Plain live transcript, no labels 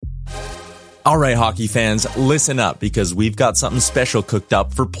All right, hockey fans, listen up because we've got something special cooked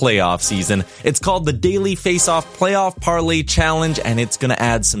up for playoff season. It's called the Daily Face-Off Playoff Parlay Challenge, and it's going to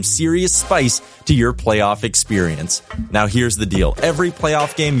add some serious spice to your playoff experience. Now, here's the deal. Every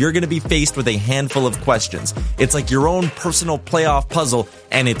playoff game, you're going to be faced with a handful of questions. It's like your own personal playoff puzzle,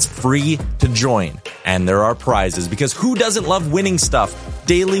 and it's free to join. And there are prizes, because who doesn't love winning stuff?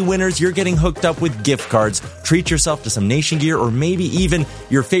 Daily winners, you're getting hooked up with gift cards. Treat yourself to some Nation gear or maybe even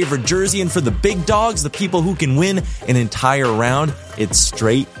your favorite jersey. And for the big dogs, the people who can win an entire round, it's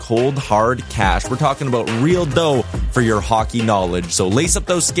straight, cold, hard cash. We're talking about real dough for your hockey knowledge. So lace up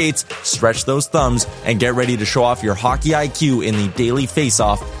those skates, stretch those thumbs, and get ready to show off your hockey IQ in the Daily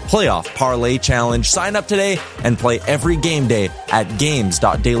Face-Off Playoff Parlay Challenge. Sign up today and play every game day at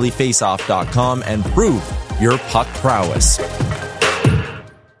games.dailyfaceoff.com and prove your puck prowess.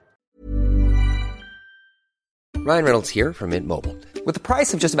 Ryan Reynolds here from Mint Mobile. With the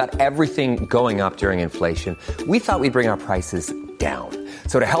price of just about everything going up during inflation, we thought we'd bring our prices down.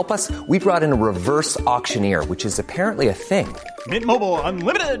 So to help us, we brought in a reverse auctioneer, which is apparently a thing. Mint Mobile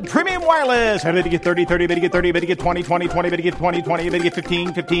Unlimited Premium Wireless. How to get 30, 30, bit to get 30, bit to get 20, 20, 20, bit to get 20, 20, bit to get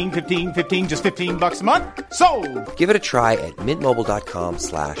 15, 15, 15, 15, just $15 a month? Sold! Give it a try at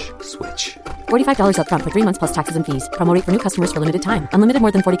mintmobile.com/switch. $45 up front for 3 months plus taxes and fees. Promo rate for new customers for limited time. Unlimited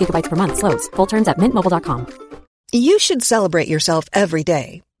more than 40 gigabytes per month. Slows full terms at mintmobile.com. You should celebrate yourself every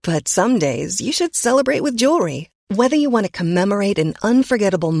day, but some days you should celebrate with jewelry. Whether you want to commemorate an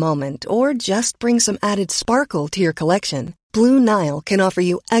unforgettable moment or just bring some added sparkle to your collection, Blue Nile can offer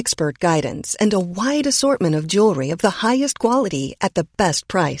you expert guidance and a wide assortment of jewelry of the highest quality at the best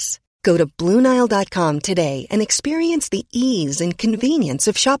price. Go to BlueNile.com today and experience the ease and convenience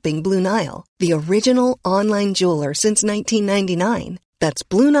of shopping Blue Nile, the original online jeweler since 1999. That's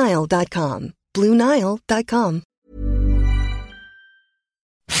BlueNile.com. BlueNile.com.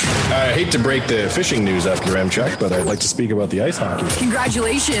 I hate to break the fishing news after Remchuk, but I'd like to speak about the ice hockey.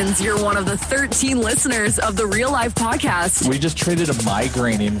 Congratulations, you're one of the 13 listeners of the Real Life Podcast. We just traded a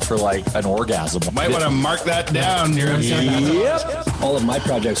migraine in for like an orgasm. Might want to mark that down, Remchuk. Yep. All of my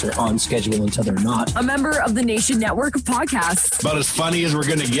projects are on schedule until they're not. A member of the Nation Network of Podcasts. About as funny as we're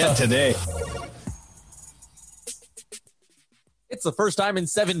going to get today. It's the first time in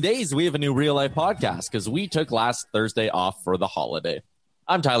 7 days we have a new Real Life Podcast because we took last Thursday off for the holiday.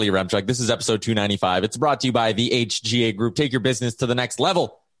 I'm Tyler Remchuk. This is episode 295. It's brought to you by the HGA Group. Take your business to the next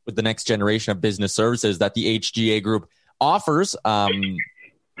level with the next generation of business services that the HGA Group offers.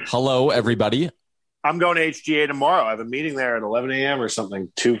 Hello, everybody. I'm going to HGA tomorrow. I have a meeting there at 11 a.m. or something,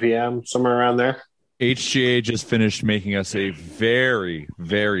 2 p.m., somewhere around there. HGA just finished making us a very,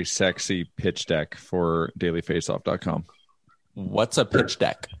 very sexy pitch deck for dailyfaceoff.com. What's a pitch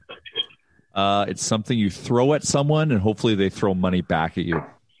deck? It's something you throw at someone, and hopefully they throw money back at you.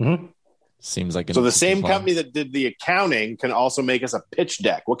 Mm-hmm. Seems like so. The same company that did the accounting can also make us a pitch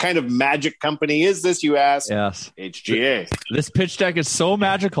deck. What kind of magic company is this, you ask? Yes, HGA. This pitch deck is so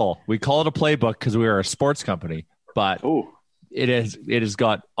magical. We call it a playbook because we are a sports company, but it has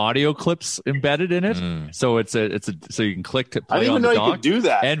got audio clips embedded in it. So so you can click to play. I didn't even know you could do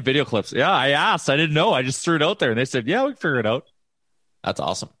that. And video clips. Yeah, I asked. I didn't know. I just threw it out there, and they said, "Yeah, we can figure it out." That's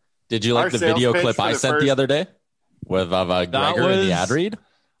awesome. Did you like the video clip I sent the other day with Gregor and the ad read?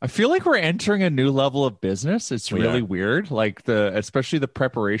 I feel like we're entering a new level of business. It's really weird. Like especially the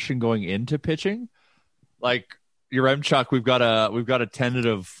preparation going into pitching. Like Yaremchuk, we've got a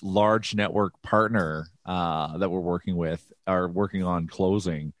tentative large network partner that we're working with, are working on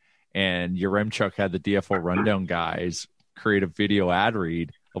closing. And Yaremchuk had the DFO Rundown guys create a video ad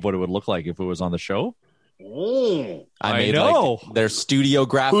read of what it would look like if it was on the show. I know their studio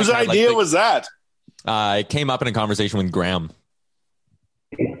graphic. Whose idea was that? It came up in a conversation with Graham.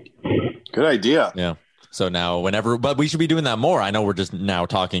 Good idea. Yeah. So now but we should be doing that more. I know we're just now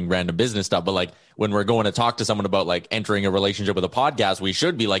talking random business stuff, but like when we're going to talk to someone about like entering a relationship with a podcast, we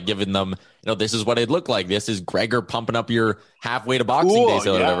should be like giving them, this is what it'd look like. This is Gregor pumping up your halfway to boxing day.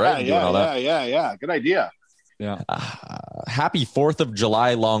 So right? Yeah. Good idea. Yeah. Happy 4th of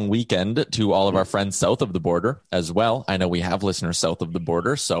July long weekend to all of our friends south of the border as well. I know we have listeners south of the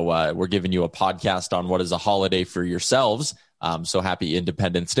border, so we're giving you a podcast on what is a holiday for yourselves. So happy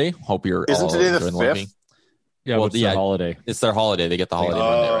Independence Day. Hope you're Isn't all today the enjoying 5th? living. Yeah, well, it's their holiday. It's their holiday. They get the holiday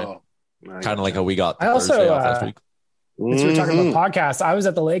Monday, right? Kind of like how we got Thursday off last week. Since we're talking about podcasts, I was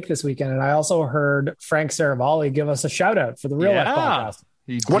at the lake this weekend, and I also heard Frank Saravalli give us a shout out for the Real Life podcast.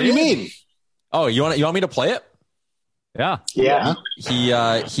 What do you mean? Oh, you want me to play it? Yeah.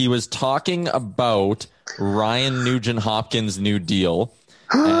 He was talking about Ryan Nugent-Hopkins' new deal,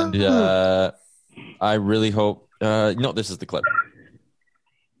 and I really hope. No, this is the clip.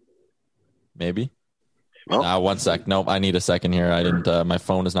 Maybe. One sec. Nope, I need a second here. I didn't. My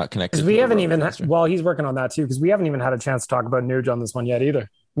phone is not connected. We haven't even. He's working on that too, because we haven't even had a chance to talk about Nuge on this one yet either.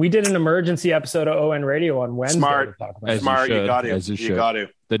 We did an emergency episode of ON Radio on Wednesday. Smart. You got to. You got to.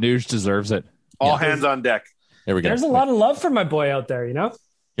 The Nuge deserves it. All hands on deck. Here we go. There's a lot of love for my boy out there.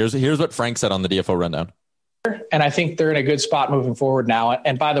 Here's what Frank said on the DFO rundown. And I think they're in a good spot moving forward now.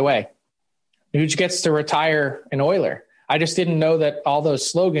 And by the way, Nuge gets to retire an Oiler. I just didn't know that all those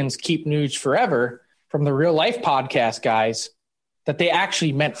slogans, keep Nuge forever, from the Real Life Podcast guys, that they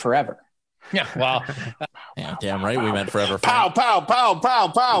actually meant forever. Yeah, well, yeah, damn right we meant forever. Pow, pow, pow, pow,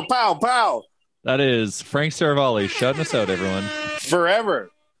 pow, pow, pow. That is Frank Saravalli shutting us out, everyone. Forever,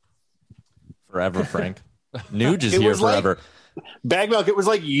 Frank. Nuge is here forever. Bag Milk, it was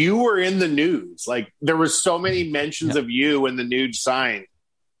like you were in the news. Like there were so many mentions of you when the Nuge signed.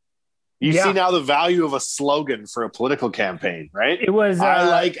 You see now the value of a slogan for a political campaign, right? It was I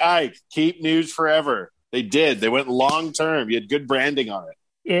like Ike, keep Nuge forever. They did. They went long term. You had good branding on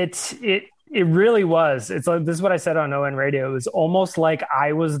it. It really was. It's like, this is what I said on ON Radio. It was almost like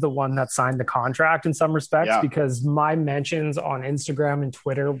I was the one that signed the contract in some respects, because my mentions on Instagram and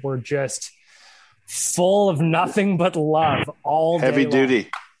Twitter were just full of nothing but love all day heavy long. Duty.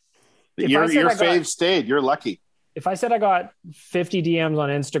 Your fave stayed. You're lucky. If I said I got 50 DMs on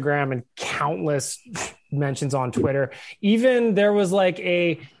Instagram and countless mentions on Twitter, even there was like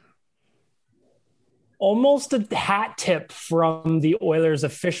almost a hat tip from the Oilers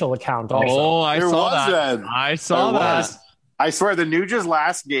official account. Also. Oh, I saw that. I swear the Nuge's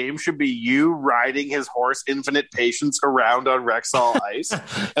last game should be you riding his horse Infinite Patience around on Rexall ice.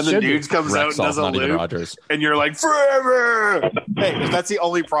 And the Nuge comes out and does a loop. And you're like, forever. Hey, if that's the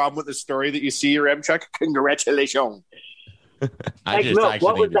only problem with the story that you see, Remchuk, congratulations.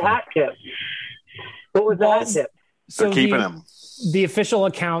 What was the hat tip? What was the hat tip? So keeping him. The official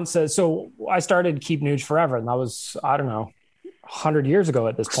account says, so I started Keep Nuge Forever. And that was, I don't know, 100 years ago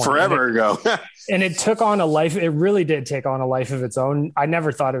at this point. Forever ago. And it took on a life. It really did take on a life of its own. I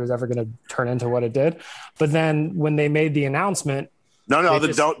never thought it was ever going to turn into what it did. But then when they made the announcement. Don't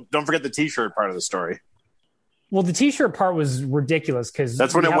forget the T-shirt part of the story. Well, the T-shirt part was ridiculous because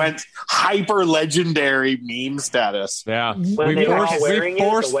that's when it went hyper legendary meme status. Yeah. We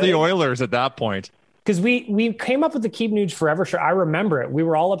forced the Oilers at that point. Because we came up with the Keep Nuge Forever shirt. I remember it. We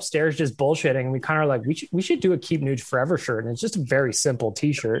were all upstairs just bullshitting. And we kind of like, we should do a Keep Nuge Forever shirt. And it's just a very simple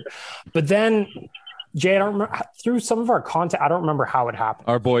T-shirt. But then, Jay, I don't remember, through some of our content, I don't remember how it happened.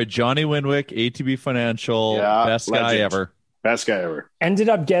 Our boy Johnny Winwick, ATB Financial, best guy ever. Best guy ever. Ended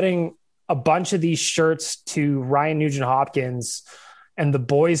up getting a bunch of these shirts to Ryan Nugent-Hopkins and the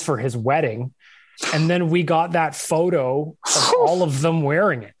boys for his wedding. And then we got that photo of all of them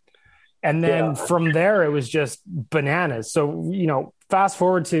wearing it. And then from there, it was just bananas. So, fast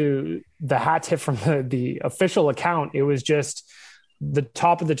forward to the hat tip from the official account. It was just the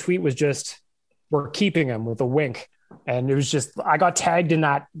top of the tweet was just, we're keeping him with a wink. And it was just, I got tagged in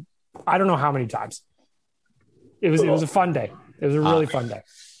that. I don't know how many times. It was a fun day. It was a really fun day.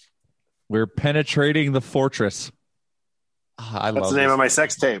 We're penetrating the fortress. That's the name of my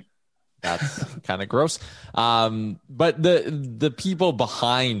sex tape. That's kind of gross. But the people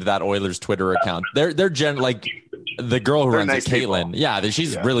behind that Oilers Twitter account, they're like the girl who runs it, Caitlin. Yeah,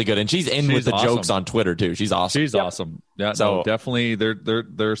 she's really good, and she's with the jokes on Twitter too. She's awesome. She's awesome. Yeah, so no, definitely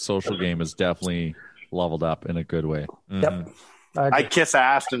their social game is definitely leveled up in a good way. Yep. I kiss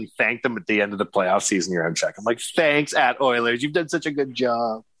ass and thank them at the end of the playoff season. You're on check. I'm like, thanks at Oilers. You've done such a good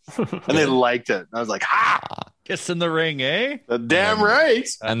job. And they liked it. I was like, kiss in the ring, eh? Damn right.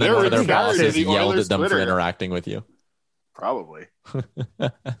 And then one of their bosses yelled at them Twitter. for interacting with you. Probably.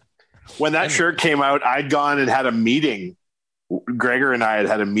 When that shirt came out, I'd gone and had a meeting. Gregor and I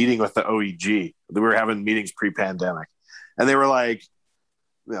had a meeting with the OEG. We were having meetings pre-pandemic. And they were like,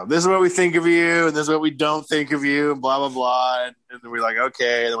 this is what we think of you, and this is what we don't think of you, and blah, blah, blah. And then we were like,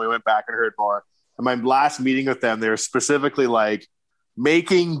 okay. And then we went back and heard more. And my last meeting with them, they were specifically like,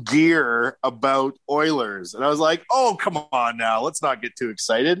 making gear about Oilers. And I was like, oh, come on now. Let's not get too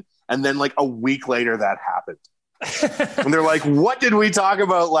excited. And then like a week later, that happened. And they're like, what did we talk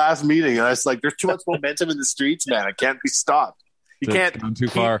about last meeting? And I was like, there's too much momentum in the streets, man. It can't be stopped. You can't gone too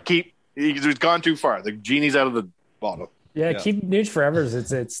far. It's gone too far. The genie's out of the bottle. Yeah. Keep Nuge Forever.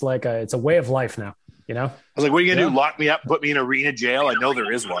 It's like it's a way of life now, I was like, what are you going to do? Lock me up, put me in arena jail? I know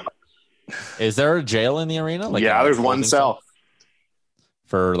there is one. Is there a jail in the arena? There's one cell.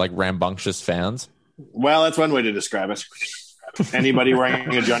 For like rambunctious fans? Well, that's one way to describe it. Anybody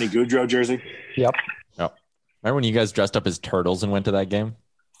wearing a Johnny Gaudreau jersey? Yep. Remember when you guys dressed up as turtles and went to that game?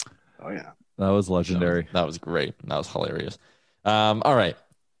 Oh, yeah. That was legendary. That was great. That was hilarious. All right.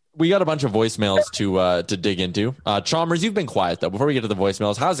 we got a bunch of voicemails to dig into. Chalmers, you've been quiet though. Before we get to the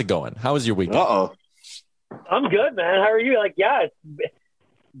voicemails, how's it going? How was your weekend? I'm good, man. How are you? It's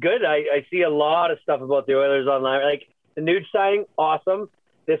good. I see a lot of stuff about the Oilers online. Like the Nuge signing, awesome.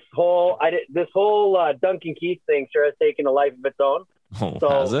 This whole Duncan Keith thing sure has taken a life of its own. Oh, so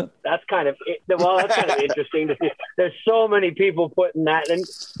has it? That's kind of interesting to see. There's so many people putting that, and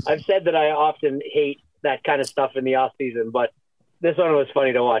I've said that I often hate that kind of stuff in the off season, but this one was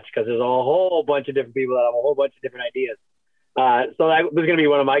funny to watch because there's a whole bunch of different people that have a whole bunch of different ideas. So that was going to be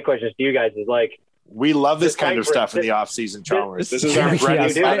one of my questions to you guys is like, we love this kind of stuff in the off season, Chalmers. This is our bread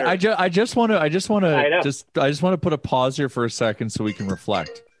and butter. I just want to put a pause here for a second so we can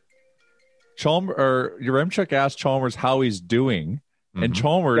reflect. Yaremchuk asked Chalmers how he's doing, and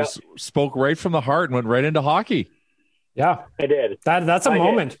Chalmers spoke right from the heart and went right into hockey. Yeah, I did. That's a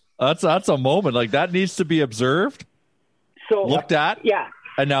moment. That's a moment. Like that needs to be observed, looked at,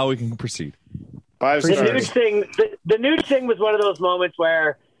 and now we can proceed. 5 stars. The Nuge thing was one of those moments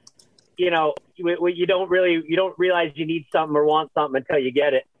where, you don't realize you need something or want something until you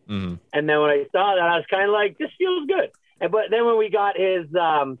get it. Mm-hmm. And then when I saw that, I was kind of like, this feels good. But then when we got his,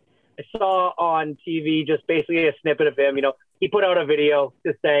 I saw on TV just basically a snippet of him. He put out a video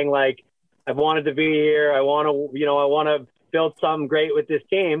just saying like, I've wanted to be here. I want to build something great with this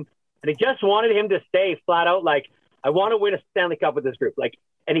team. And he just wanted him to stay flat out like, I want to win a Stanley Cup with this group. Like,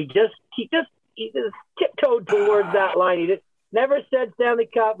 and he just tiptoed towards that line. He just never said Stanley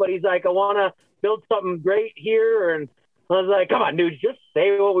Cup, but he's like, I want to build something great here. And I was like, come on, dude, just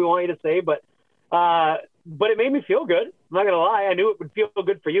say what we want you to say. But it made me feel good. I'm not going to lie. I knew it would feel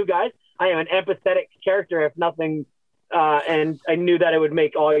good for you guys. I am an empathetic character, if nothing. And I knew that it would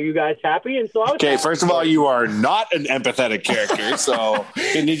make all you guys happy. And so I was okay. First of all, you are not an empathetic character, so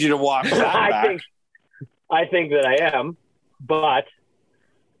I need you to walk that back. I think that I am, but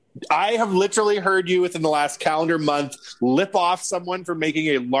I have literally heard you within the last calendar month lip off someone for making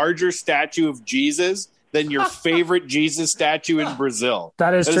a larger statue of Jesus than your favorite Jesus statue in Brazil.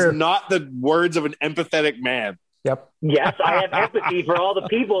 That is true. Not the words of an empathetic man. Yep. Yes, I have empathy for all the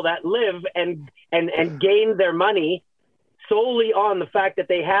people that live and gain their money solely on the fact that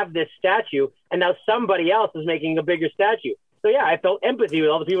they have this statue, and now somebody else is making a bigger statue. So yeah, I felt empathy with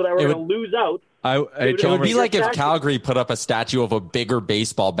all the people that were going to lose out. It would be like if Calgary put up a statue of a bigger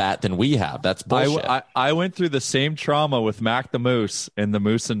baseball bat than we have. That's bullshit. I went through the same trauma with Mac the Moose and the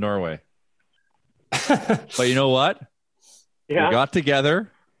Moose in Norway. But you know what? Yeah. We got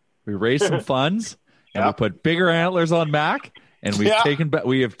together, we raised some funds, and we put bigger antlers on Mac, and we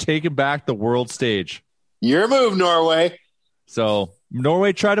have taken back the world stage. Your move, Norway. So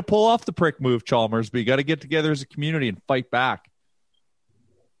Norway tried to pull off the prick move, Chalmers, but you got to get together as a community and fight back.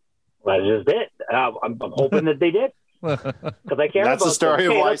 That's just it. I'm hoping that they did because I care. That's about the story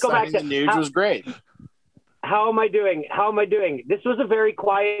them. of Okay, why signing the Nuge was great. How am I doing? This was a very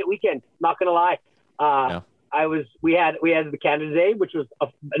quiet weekend. Not gonna lie. We had the Canada Day, which was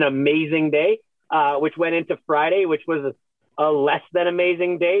an amazing day, which went into Friday, which was a less than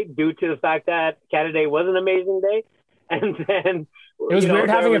amazing day due to the fact that Canada Day was an amazing day. And then it was weird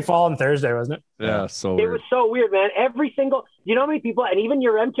having it fall on Thursday, wasn't it? Yeah, so it was so weird, man. Every single, how many people, and even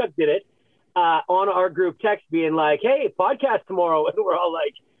Yaremchuk did it on our group text, being like, "Hey, podcast tomorrow," and we're all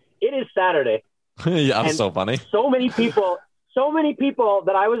like, "It is Saturday." Yeah, that's so funny. So many people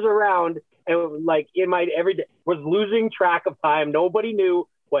that I was around and like in my everyday was losing track of time. Nobody knew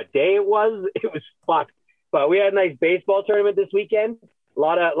what day it was. It was fucked. But we had a nice baseball tournament this weekend. A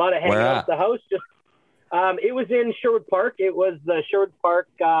lot of hanging out at the house. Just it was in Sherwood Park. It was the Sherwood Park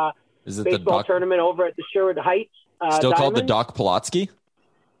baseball tournament over at the Sherwood Heights. Still Diamond. called the Doc Polotsky?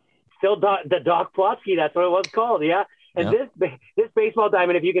 Still the Doc Polotsky. That's what it was called, yeah. And this baseball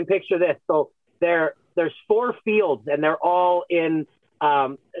diamond, if you can picture this, so there's 4 fields, and they're all in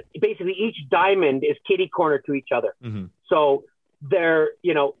basically each diamond is kitty corner to each other. Mm-hmm. So they're,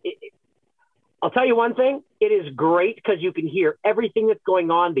 I'll tell you one thing. It is great because you can hear everything that's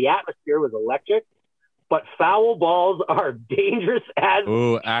going on. The atmosphere was electric. But foul balls are dangerous as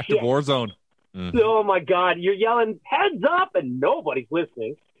active shit. war zone. Mm-hmm. Oh my God, you're yelling heads up and nobody's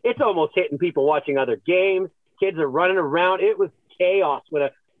listening. It's almost hitting people watching other games. Kids are running around. It was chaos with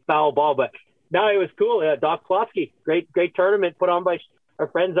a foul ball, but no, it was cool. Doc Polotsky, great tournament put on by our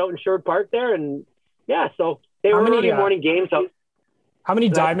friends out in Sherwood Park there. And yeah, so they were early morning games. So how many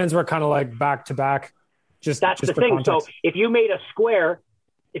diamonds were kind of like back to back? That's the thing. Context. So if you made a square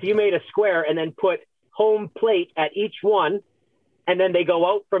and then put home plate at each one, and then they go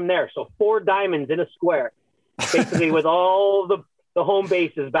out from there. So 4 diamonds in a square, basically with all the home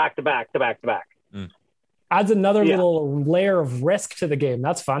bases back to back to back to back. Adds another little layer of risk to the game.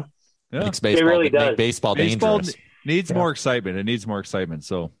 That's fun. Yeah. Makes baseball, really does. make baseball dangerous. Needs more excitement. It needs more excitement.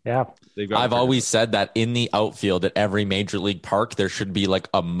 So yeah, I've always said that in the outfield at every major league park, there should be like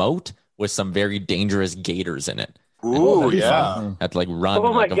a moat with some very dangerous gators in it. Ooh, yeah. Have to like run Oh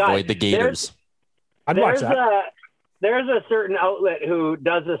and my like God. avoid the gators. I'd watch There's that. there's a certain outlet who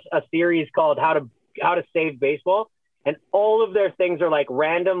does a series called How to Save Baseball, and all of their things are like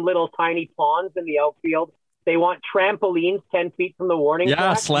random little tiny ponds in the outfield. They want trampolines 10 feet from the warning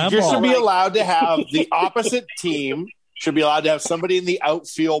track. slam You ball. should be allowed to have the opposite team should be allowed to have somebody in the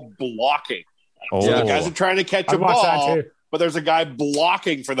outfield blocking. Oh. So the guys are trying to catch a I'd watch that ball, too. but there's a guy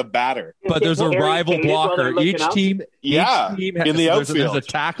blocking for the batter. But there's a Harry rival Kane while they're blocker. looking Each up. team, Yeah, each team in the there's outfield. a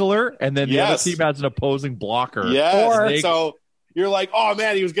tackler, and then the other Yes. team has an opposing blocker. Yes. Or- And so you're like, oh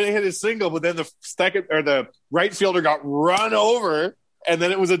man, he was going to hit his single, but then the second or the right fielder got run over, and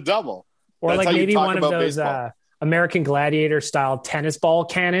then it was a double. Or That's like how you maybe talk one of about those baseball. American Gladiator style tennis ball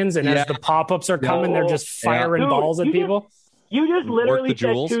cannons, and Yeah. as the pop-ups are coming, they're just firing Dude, balls at you people. You just Work literally the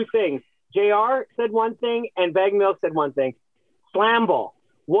said jewels. two things. JR said one thing, and Bag Milk said one thing. Slam ball.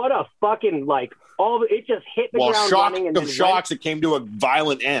 What a fucking, like, it just hit the Well, ground shock running. And of then shocks, it came to a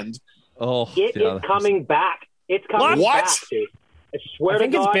violent end. Oh, It yeah, is coming back. It's coming What? back, dude. I swear I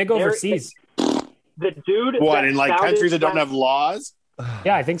think to God. it's big overseas. The dude. What, that in like founded countries that don't Slam- have laws?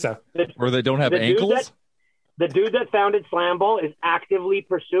 Yeah, I think so. Or they don't have the dude ankles. The dude that founded Slam Ball is actively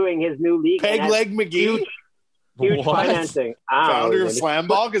pursuing his new league. and Peg has Leg McGee, huge What? financing. I don't know, founder of man. Slam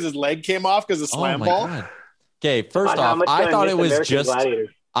Ball, because his leg came off because of Slam my Ball. God. Okay, first God, how off, much I did thought miss it was American just Gladiators?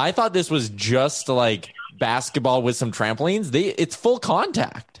 I thought this was just like basketball with some trampolines. It's full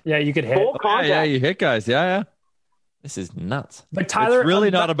contact. Yeah, you could hit. Full contact. Yeah, you hit guys. Yeah. This is nuts. But Tyler, It's really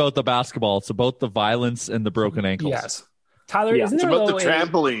not about the basketball. It's about the violence and the broken ankles. Yes, Tyler, Yeah. isn't It's there about the though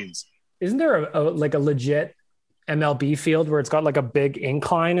trampolines. isn't there like a legit MLB field where it's got like a big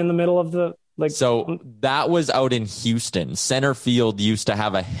incline in the middle of the like? So that was out in Houston. Center field used to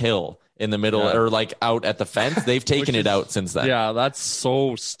have a hill in the middle Yeah. or like out at the fence. They've taken it out since then. Yeah, that's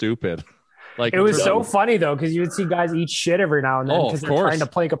so stupid. Like it was so funny though because you would see guys eat shit every now and then Oh, because of they're course. trying to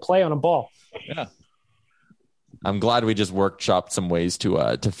play a play on a ball. Yeah. I'm glad we just workshopped some ways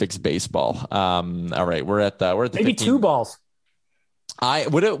to fix baseball. All right, we're at the Maybe 15. two balls.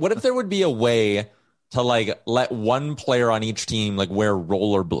 What if there would be a way to like let one player on each team like wear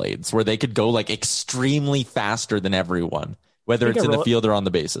rollerblades where they could go like extremely faster than everyone, whether Speaking it's in of the field or on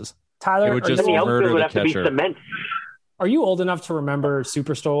the bases. Tyler, It would are just you, The murder outfield would the have to be catcher. cement. are you old enough to remember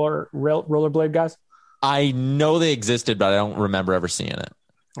Superstore rollerblade guys? I know they existed, but I don't remember ever seeing it.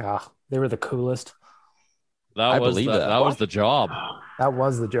 Ah, they were the coolest. That I was believe the, that. that was the job. That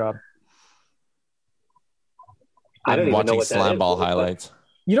was the job. I don't I'm even know watching what that slam is. ball What- highlights.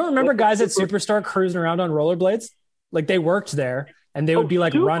 You don't remember What's the guys at super- Superstar cruising around on rollerblades? Like they worked there and they would be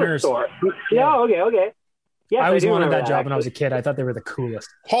like runners. Superstore. Yeah, okay. Yes, I always do wanted remember that job when I was a actually. kid. I thought they were the coolest.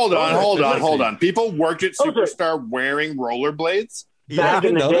 Hold on, Oh, hold on. People worked at Those are- Superstar wearing rollerblades. Back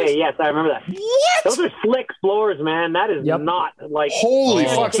in the day, yes, I remember that. What? Those are slick floors, man. That is Yep. not like Holy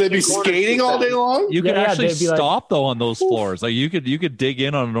Oh. fuck! So they'd be Corners skating all day long. You could Yeah, actually they'd be like- stop though on those floors. Like you could dig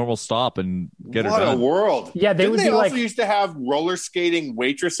in on a normal stop and get What her a done. world! Yeah, they Didn't would they be also like- used to have roller skating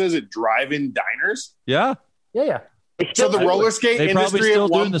waitresses at drive-in diners. Yeah, Yeah. So the roller skate they probably industry still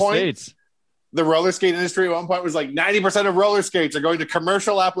at do in one the point, States. the roller skate industry at one point was like 90% of roller skates are going to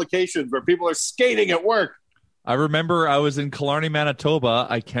commercial applications where people are skating at work. I remember I was in Killarney, Manitoba.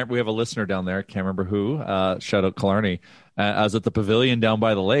 We have a listener down there. Can't remember who. Shout out Killarney. I was at the pavilion down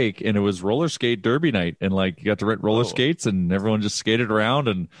by the lake, and it was roller skate derby night. And like you got to rent roller skates, and everyone just skated around.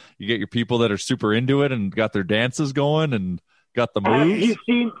 And you get your people that are super into it and got their dances going and got the Have moves. you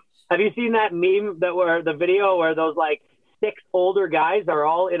seen that meme the video where those like 6 older guys are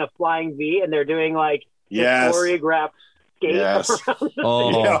all in a flying V and they're doing like this Yes. choreographed skate Yes. around?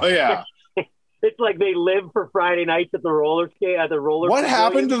 Oh, Yeah. It's like they live for Friday nights at the roller. What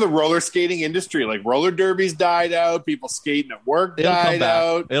happened to the roller skating industry? Like roller derbies died out. People skating at work It'll come died back.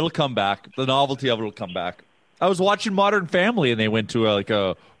 out. It'll come back. The novelty of it will come back. I was watching Modern Family, and they went to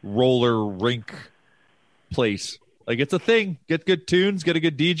a roller rink place. Like it's a thing. Get good tunes. Get a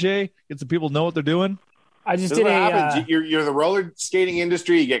good DJ. Get some people to know what they're doing. I just This is did what a happens. You're the roller skating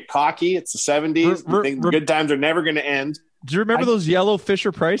industry. You get cocky. It's the 70s. You think the good times are never going to end. Do you remember those yellow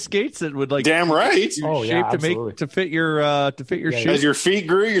Fisher Price skates that would like Damn right. Oh, yeah, shape to absolutely. make to fit your Yeah, shoes? As your feet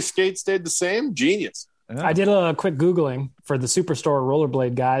grew, your skates stayed the same. Genius. I did a quick Googling for the Superstore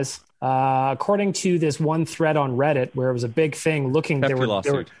rollerblade guys. According to this one thread on Reddit where it was a big thing Hefty they were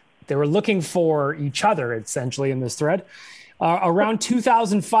lawsuit. looking for each other essentially in this thread. Around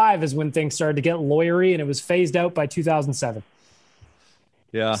 2005 is when things started to get lawyery, and it was phased out by 2007.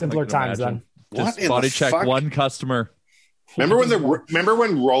 Yeah, simpler times imagine. then. Just body check one customer. Remember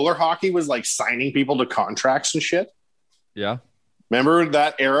when roller hockey was like signing people to contracts and shit? Yeah. Remember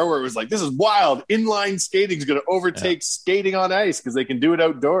that era where it was like, this is wild. Inline skating is going to overtake skating on ice because they can do it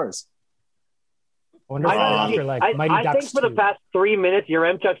outdoors. I think for the past 3 minutes, your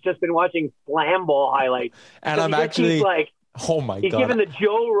M-Chuck's just been watching slam ball highlights. And I'm actually like, oh my he's God. giving the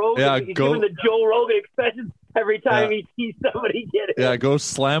Joe Rogan. He's giving the Joe Rogan expressions every time he sees somebody get it. Yeah, go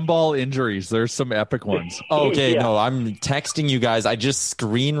slam ball injuries. There's some epic ones. Okay, no, I'm texting you guys. I just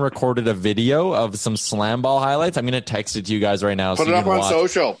screen recorded a video of some slam ball highlights. I'm going to text it to you guys right now. Put it up on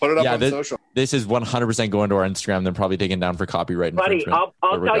social. Put it up on social. This is 100% going to our Instagram. They're probably taken down for copyright Buddy, infringement.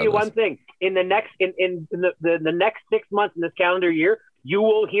 I'll tell you one thing. In the next the next 6 months in this calendar year, you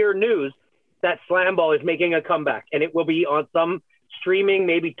will hear news that slam ball is making a comeback, and it will be on some streaming,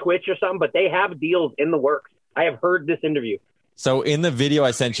 maybe Twitch or something. But they have deals in the works. I have heard this interview. So in the video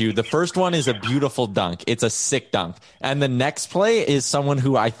I sent you, the first one is a beautiful dunk. It's a sick dunk. And the next play is someone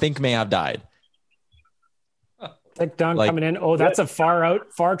who I think may have died. Sick dunk coming in. Oh, that's a far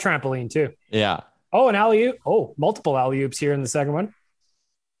trampoline too. Yeah. Oh, an alley-oop. Oh, multiple alley-oops here in the second one.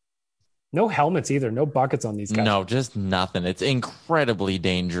 No helmets either. No buckets on these guys. No, just nothing. It's incredibly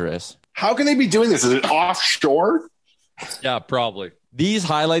dangerous. How can they be doing this? Is it offshore? Yeah, probably. These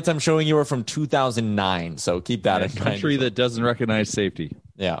highlights I'm showing you are from 2009, so keep that in mind. A country that doesn't recognize safety.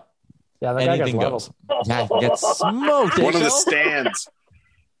 Yeah. Yeah, that anything guy goes. Yeah, gets smoked. One of the stands.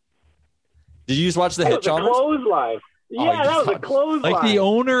 Did you just watch the hit choppers? Clothesline. Yeah, that was a clothesline. Like the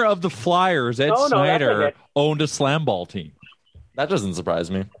owner of the Flyers, Ed Snyder, owned a slam ball team. That doesn't surprise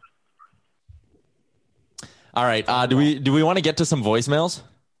me. All right. Do we want to get to some voicemails?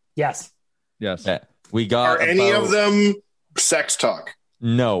 Yes. Yes. Okay. We got. Are any of them sex talk?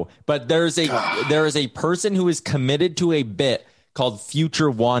 No, but there is a person who is committed to a bit called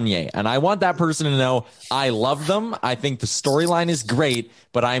Future Wanye, and I want that person to know I love them. I think the storyline is great,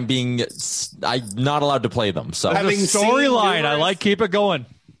 but I'm not allowed to play them. So the storyline, I like. Keep it going.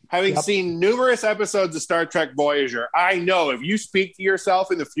 Having seen numerous episodes of Star Trek Voyager, I know if you speak to yourself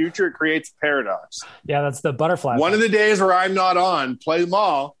in the future, it creates a paradox. Yeah, that's the butterfly. One of the days where I'm not on, play them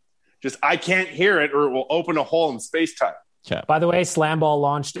all. Just I can't hear it, or it will open a hole in space-time. Okay. By the way, slam ball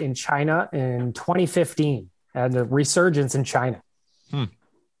launched in China in 2015, and a resurgence in China.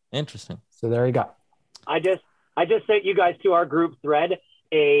 Interesting. So there you go. I just sent you guys to our group thread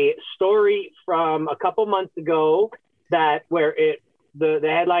a story from a couple months ago where the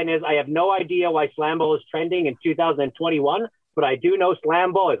headline is, I have no idea why slam ball is trending in 2021, but I do know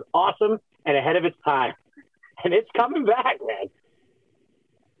slam ball is awesome and ahead of its time. And it's coming back, man.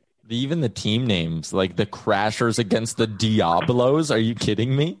 Even the team names, like the Crashers against the Diablos. Are you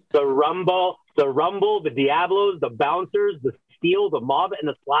kidding me? The Rumble, the Diablos, the Bouncers, the Steel, the Mob, and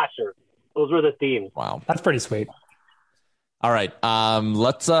the Slashers. Those were the teams. Wow. That's pretty sweet. All right.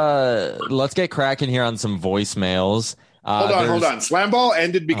 Let's get cracking here on some voicemails. Hold on. Slam ball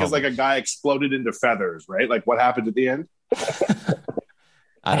ended because a guy exploded into feathers, right? Like what happened at the end?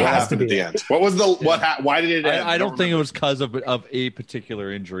 What happened at the end? What was why did it end? I don't think it was because of a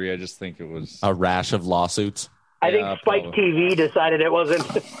particular injury. I just think it was a rash of lawsuits. I think Spike TV decided it wasn't.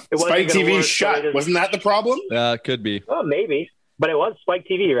 Spike TV shut. Wasn't that the problem? It could be. Oh, maybe. But it was Spike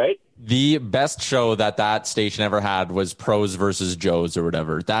TV, right? The best show that station ever had was Pros versus Joes or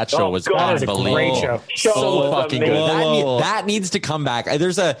whatever. That show was unbelievable. A great show. So fucking good. That needs to come back.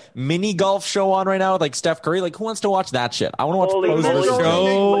 There's a mini golf show on right now with like Steph Curry. Like, who wants to watch that shit? I want to watch Pros versus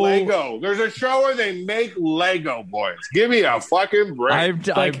Joes. Lego. There's a show where they make Lego, boys. Give me a fucking break.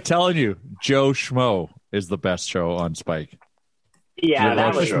 I'm telling you, Joe Schmo is the best show on Spike. Yeah,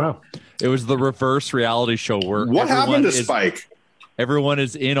 that was Schmo. It was the reverse reality show where what happened to Spike? Everyone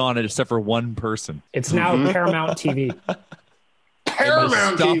is in on it except for one person. It's now Paramount TV.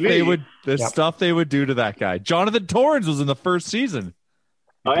 Paramount TV. Stuff they would do to that guy. Jonathan Torrens was in the first season.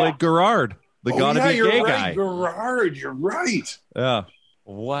 He played Gerard, the gay guy. Gerard, you're right. Yeah.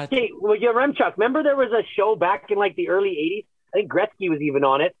 What? Hey, well, Remchuk, remember there was a show back in like the early 80s? I think Gretzky was even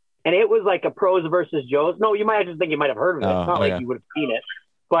on it. And it was like a Pros versus Joes. No, you might just think you might have heard of it. It's not like you would have seen it.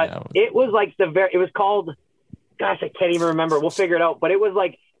 But it was like it was called, gosh, I can't even remember. We'll figure it out. But it was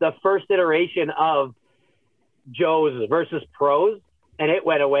like the first iteration of Joes versus Pros. And it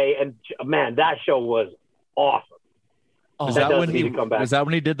went away. And man, that show was awesome. Was that when he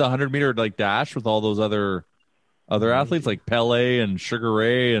did the 100-meter like dash with all those other athletes like Pele and Sugar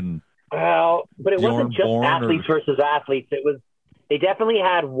Ray and but it Bjorn wasn't just Born athletes versus athletes. It was they definitely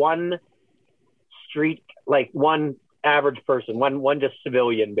had one street, like one average person, one just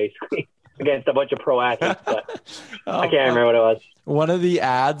civilian, basically, against a bunch of pro athletes. But I can't remember what it was. One of the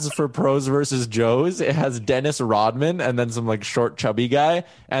ads for Pros versus Joes, it has Dennis Rodman and then some like short chubby guy,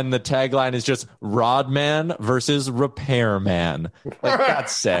 and the tagline is just Rodman versus Repairman. Like,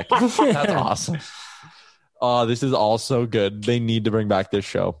 that's sick. That's awesome. Oh, this is all so good. They need to bring back this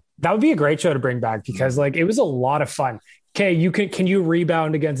show. That would be a great show to bring back because like it was a lot of fun. Okay, can you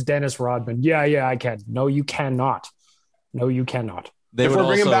rebound against Dennis Rodman? Yeah, I can. No, you cannot. No, you cannot. If we're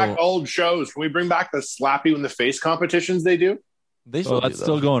bringing back old shows, can we bring back the slap you in the face competitions they do? That's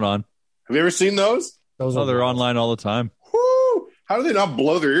still going on. Have you ever seen those? They're online all the time. Woo! How do they not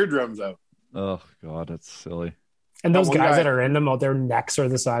blow their eardrums out? Oh, God, that's silly. And those guys that are in them, their necks are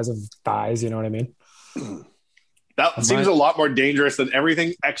the size of thighs. You know what I mean? That seems a lot more dangerous than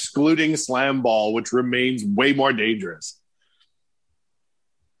everything excluding slam ball, which remains way more dangerous.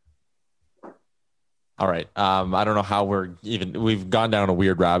 All right. I don't know how we've gone down a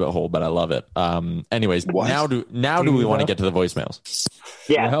weird rabbit hole, but I love it. Anyways, now do we want to get to the voicemails?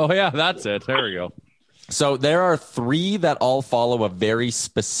 Yeah. Oh yeah, that's it. There we go. So there are 3 that all follow a very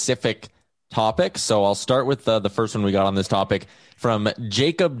specific topic. So I'll start with the first one we got on this topic from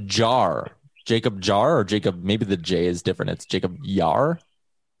Jacob Jar. Jacob Jar or Jacob, maybe the J is different. It's Jacob Yar.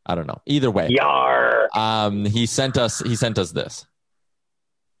 I don't know. Either way. Yar. He sent us this.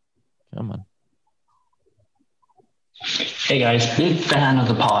 Come on. Hey guys, big fan of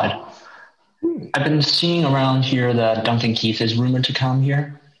the pod. I've been seeing around here that Duncan Keith is rumored to come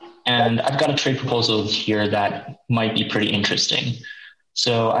here, and I've got a trade proposal here that might be pretty interesting.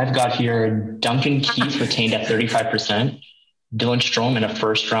 So I've got here Duncan Keith retained at 35%, Dylan Strome and a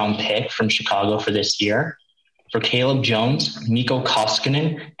first-round pick from Chicago for this year. For Caleb Jones, Mikko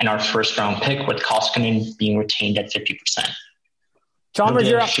Koskinen, and our first-round pick, with Koskinen being retained at 50%. Chalmers,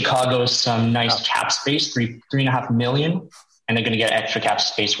 you're up. Chicago's some nice cap space, $3.5 million, and they're going to get extra cap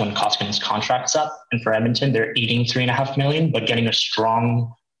space when Koskinen's contract's up. And for Edmonton, they're eating $3.5 million, but getting a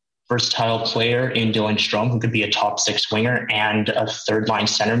strong, versatile player in Dylan Strome, who could be a top 6 winger and a third-line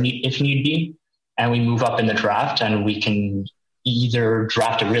center if need be. And we move up in the draft, and we can either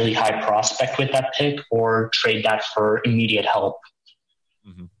draft a really high prospect with that pick or trade that for immediate help.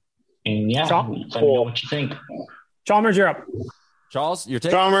 Mm-hmm. And yeah, let me know what you think. Chalmers, you're up. Charles, your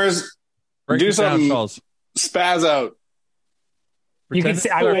take? Chalmers, do something. Charles. Spaz out. You can see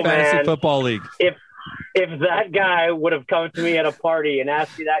fantasy football league. If that guy would have come to me at a party and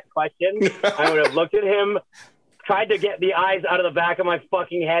asked me that question, I would have looked at him, tried to get the eyes out of the back of my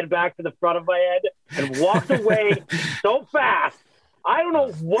fucking head back to the front of my head, and walked away so fast. I don't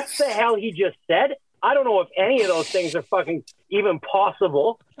know what the hell he just said. I don't know if any of those things are fucking even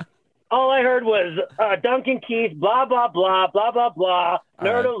possible. All I heard was Duncan Keith, blah, blah, blah, blah, blah, blah,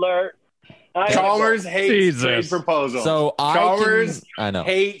 nerd alert. Chalmers hates trade proposals. So Chalmers I know.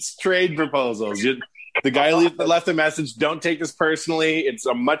 hates trade proposals. The guy left a message, don't take this personally. It's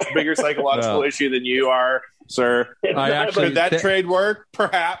a much bigger psychological issue than you are, sir. Could that trade work?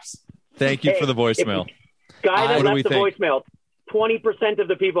 Perhaps. Thank you for the voicemail. Guy that left the voicemail, 20% of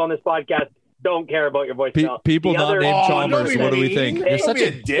the people on this podcast don't care about your voicemail. People not named Chalmers, what do we think? You're such a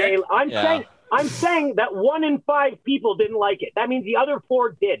dick. I'm saying that 1 in 5 people didn't like it. That means the other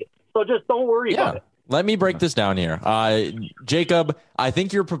 4 did. So just don't worry about it. Let me break this down here. Jacob, I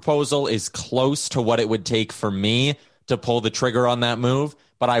think your proposal is close to what it would take for me to pull the trigger on that move,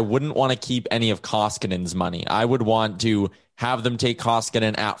 but I wouldn't want to keep any of Koskinen's money. I would want to have them take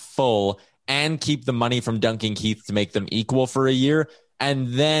Koskinen at full and keep the money from Duncan Keith to make them equal for a year.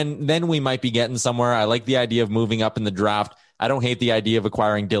 And then we might be getting somewhere. I like the idea of moving up in the draft. I don't hate the idea of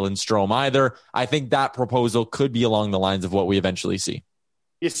acquiring Dylan Strome either. I think that proposal could be along the lines of what we eventually see.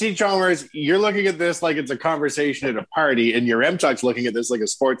 You see, Chalmers, you're looking at this like it's a conversation at a party, and your M-Chuck's looking at this like a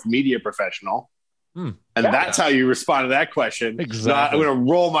sports media professional. And that's how you respond to that question. Exactly. I'm going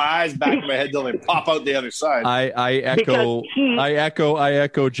to roll my eyes back in my head till they pop out the other side. I echo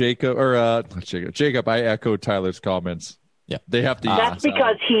Jacob or Jacob. I echo Tyler's comments. Yeah, they have to. That's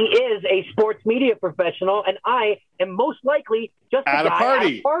because he is a sports media professional, and I am most likely just at a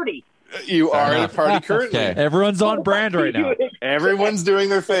party. You are at a party currently. Okay. Everyone's on brand right now. Everyone's doing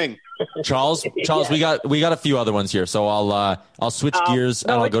their thing. Charles, we got a few other ones here, so I'll switch gears.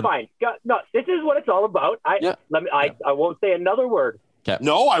 No, and I'll it's fine. No, this is what it's all about. I won't say another word. Okay.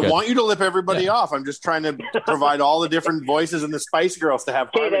 No, I want you to lip everybody off. I'm just trying to provide all the different voices and the Spice Girls to have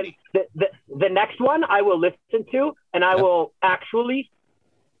harmony. Then the next one I will listen to, and I will actually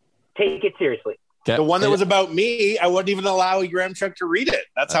take it seriously. Okay. The one that was about me, I wouldn't even allow Graham Chuck to read it.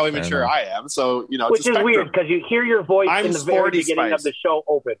 That's how immature I am. So, which is weird because you hear your voice in the very beginning of the show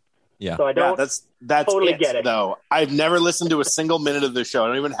open. Yeah. So I don't that's totally get it. Though I've never listened to a single minute of the show. I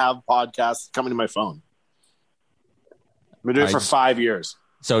don't even have podcasts coming to my phone. I've been doing it for 5 years.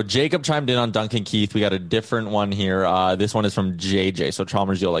 So Jacob chimed in on Duncan Keith. We got a different one here. This one is from JJ. So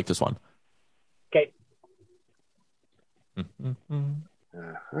Chalmers, you'll like this one. Okay.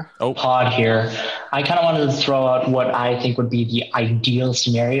 Pod here. I kind of wanted to throw out what I think would be the ideal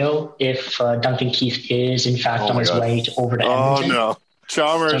scenario if Duncan Keith is in fact on his way over to Edmonton. Oh no,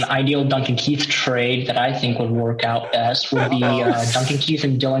 Chalmers. So an ideal Duncan Keith trade that I think would work out best would be Duncan Keith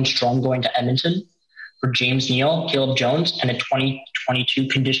and Dylan Strome going to Edmonton for James Neal, Caleb Jones, and a 2022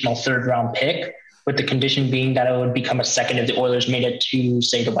 conditional third-round pick, with the condition being that it would become a second if the Oilers made it to,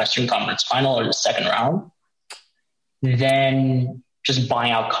 say, the Western Conference Final or the second round. Then just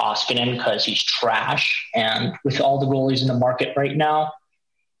buying out Koskinen because he's trash. And with all the goalies in the market right now,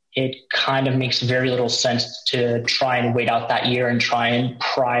 it kind of makes very little sense to try and wait out that year and try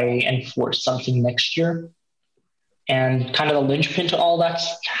and force something next year. And kind of the linchpin to all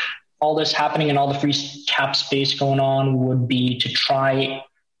this happening and all the free cap space going on would be to try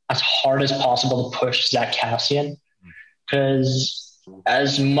as hard as possible to push Zach Kassian. Because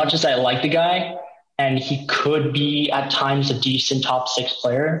as much as I like the guy, and he could be at times a decent top 6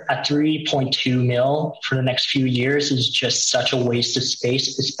 player, at $3.2 million for the next few years is just such a waste of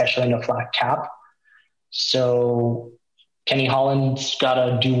space, especially in a flat cap. So Kenny Holland's got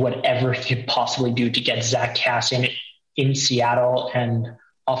to do whatever he could possibly do to get Zach Kassian in Seattle and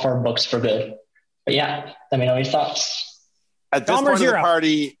off our books for good. But yeah, let me know your thoughts. At this point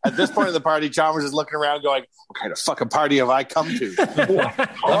of the party, Chalmers is looking around going, what kind of fucking party have I come to?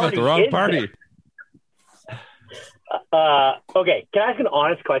 I'm at the wrong party. Okay, can I ask an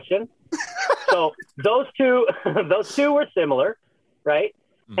honest question? So those two were similar, right?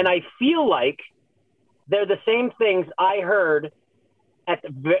 And I feel like they're the same things I heard at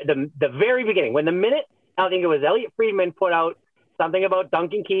the very beginning. When the minute, I think it was Elliot Friedman put out something about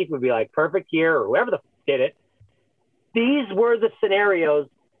Duncan Keith would be like perfect here, or whoever did it. These were the scenarios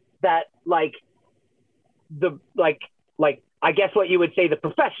that I guess what you would say the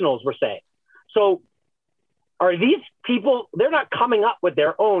professionals were saying. So are these people, they're not coming up with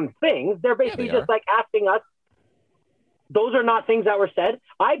their own things. They're basically just like asking us. Those are not things that were said.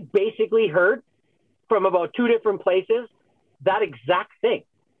 I basically heard from about 2 different places that exact thing,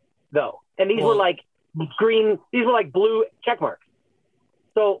 though. And these were like green, these were like blue check marks.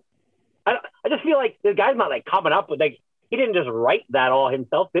 So I just feel like the guy's not like coming up with he didn't just write that all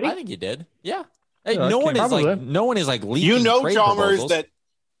himself, did he? I think he did. Yeah. Hey, no one is like leaking Chalmers, proposals. that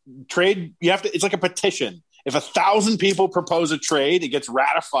trade, you have to, it's like a petition. If 1,000 people propose a trade, it gets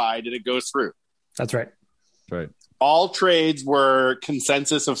ratified and it goes through. That's right. Right. All trades were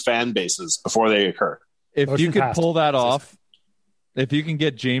consensus of fan bases before they occur. If you could pull that off, if you can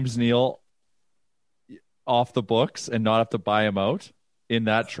get James Neal off the books and not have to buy him out in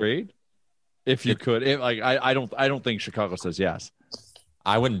that trade, if you could, I don't think Chicago says yes.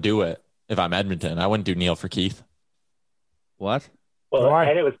 I wouldn't do it if I'm Edmonton. I wouldn't do Neal for Keith. What? Well,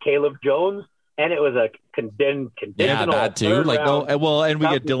 and it was Caleb Jones, and it was a conditional. Yeah, that too. And we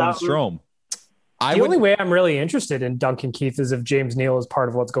get Dylan Strome. The only way I'm really interested in Duncan Keith is if James Neal is part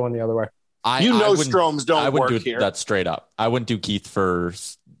of what's going the other way. Stromes don't I wouldn't work do here. that straight up. I wouldn't do Keith for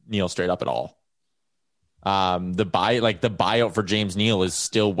Neal straight up at all. The buyout for James Neal is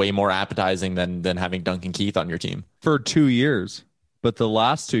still way more appetizing than having Duncan Keith on your team for 2 years. But the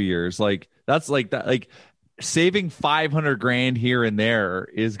last 2 years, saving $500,000 here and there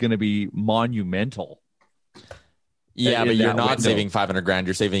is going to be monumental. Yeah, but you're not saving $500,000.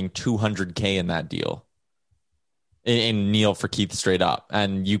 You're saving $200,000 in that deal. In Neal for Keith straight up.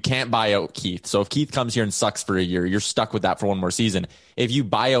 And you can't buy out Keith. So if Keith comes here and sucks for a year, you're stuck with that for one more season. If you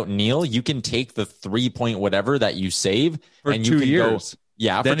buy out Neal, you can take the 3-point whatever that you save for and 2 you can years.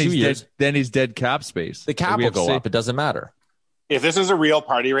 For 2 years. Then he's dead cap space. The cap will go up. It doesn't matter. If this is a real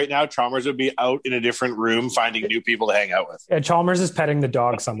party right now, Chalmers would be out in a different room finding new people to hang out with. Yeah, Chalmers is petting the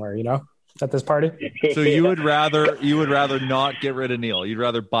dog somewhere, at this party. So you would rather not get rid of Neal. You'd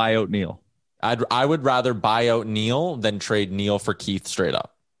rather buy out Neal. I would rather buy out Neal than trade Neal for Keith straight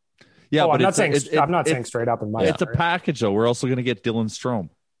up. Yeah, but I'm not saying straight up in my. It's a package though. We're also going to get Dylan Strome.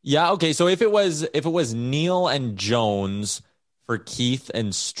 Yeah. Okay. So if it was Neal and Jones for Keith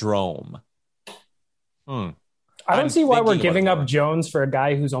and Strome, I don't see why we're giving up Jones for a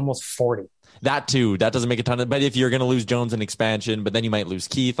guy who's almost 40. That too. That doesn't make a ton of. But if you're going to lose Jones in expansion, but then you might lose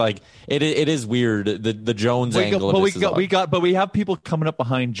Keith. It is weird. The Jones angle. But we have people coming up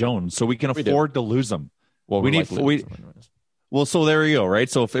behind Jones, so we can afford to lose them. Well, Well, so there you go, right?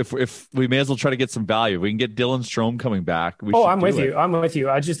 So if we may as well try to get some value. We can get Dylan Strome coming back. I'm with you. I'm with you.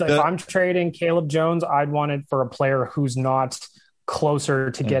 If I'm trading Caleb Jones, I'd want it for a player who's not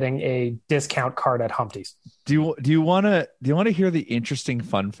closer to getting a discount card at Humpty's. Do you want to hear the interesting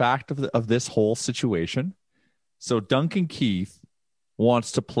fun fact of this whole situation? So Duncan Keith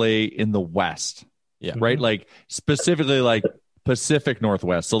wants to play in the West. Yeah. Right? Like specifically like Pacific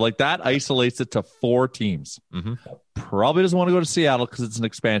Northwest. So like that isolates it to 4 teams. Mm-hmm. Probably doesn't want to go to Seattle because it's an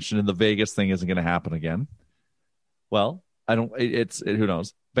expansion and the Vegas thing isn't going to happen again. Well, who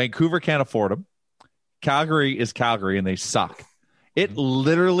knows? Vancouver can't afford him. Calgary is Calgary and they suck. It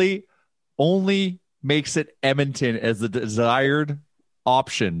literally only makes it Edmonton as the desired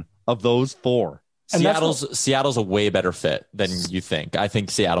option of those 4. Seattle's a way better fit than you think. I think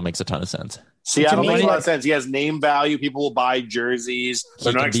Seattle makes a ton of sense. Seattle makes a lot of sense. He has name value. People will buy jerseys.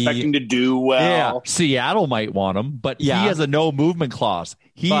 They're not expecting to do well. Yeah, Seattle might want him, but he has a no movement clause.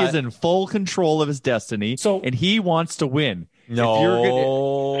 He is in full control of his destiny, and he wants to win.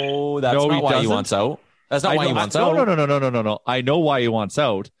 No, that's not why he wants out. That's not why he wants out. No. I know why he wants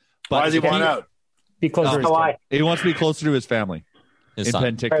out. But why does he want out? Be closer. He wants to be closer to his family in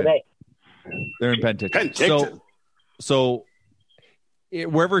Penticton. They're in Penticton. So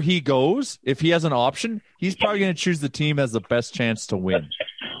wherever he goes, if he has an option, he's probably going to choose the team as the best chance to win.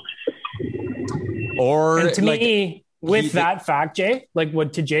 And to me, with that fact, Jay,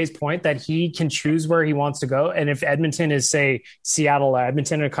 to Jay's point, that he can choose where he wants to go. And if Edmonton is, say, Seattle,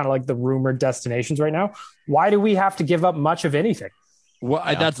 Edmonton are kind of like the rumored destinations right now, why do we have to give up much of anything? Well,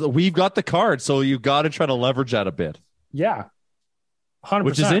 we've got the card, so you've got to try to leverage that a bit. Yeah. 100%.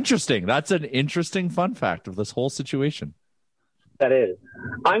 Which is interesting. That's an interesting fun fact of this whole situation. That is.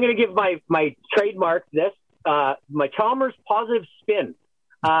 I'm going to give my trademark this, my Chalmers positive spin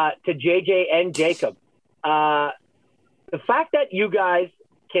to JJ and Jacob. The fact that you guys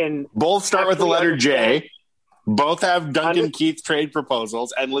can both start with the letter J, both have Duncan Keith trade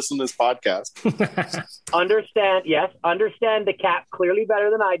proposals, and listen to this podcast. Understand the cap clearly better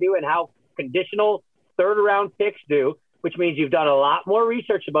than I do and how conditional third-round picks do, which means you've done a lot more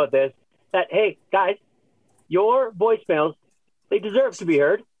research about this, that, hey, guys, your voicemails, they deserve to be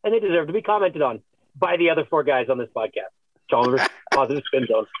heard, and they deserve to be commented on by the other 4 guys on this podcast. Chalmers, positive spin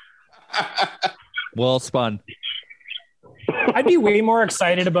zone. Well spun. I'd be way more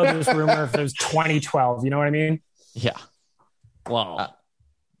excited about this rumor if it was 2012. You know what I mean? Yeah. Well,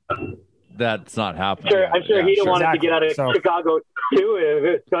 that's not happening. I'm sure he didn't want to get out of Chicago too if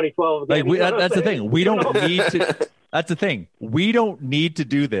it's 2012. That's the thing. We don't need to. That's the thing. We don't need to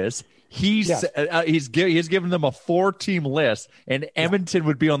do this. He's given them a 4-team list, and Edmonton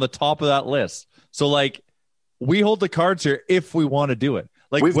would be on the top of that list. So we hold the cards here if we want to do it.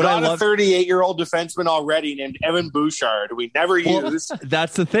 We've got a 38-year-old defenseman already named Evan Bouchard who we never used.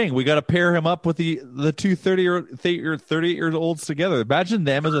 That's the thing. We got to pair him up with the two 38-year-olds together. Imagine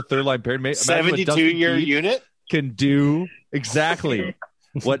them as a third-line pair. 72-year unit can do exactly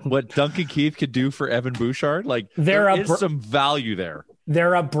what Duncan Keith could do for Evan Bouchard. There is some value there.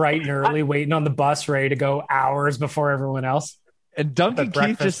 They're up bright and early, waiting on the bus, ready to go hours before everyone else. And Duncan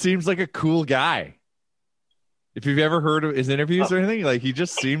Keith just seems like a cool guy. If you've ever heard of his interviews or anything, he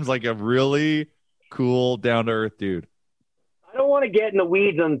just seems like a really cool, down-to-earth dude. I don't want to get in the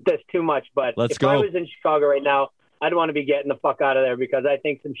weeds on this too much, but I was in Chicago right now, I'd want to be getting the fuck out of there because I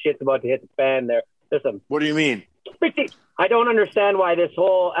think some shit's about to hit the fan there. There's some. What do you mean? I don't understand why this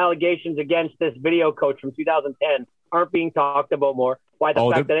whole allegations against this video coach from 2010 aren't being talked about more. Why the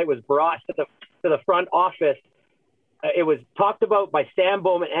fact that it was brought to the front office. It was talked about by Sam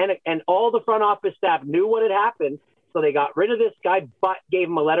Bowman and all the front office staff knew what had happened. So they got rid of this guy, but gave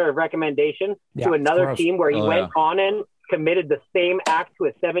him a letter of recommendation to another team where he went on and committed the same act to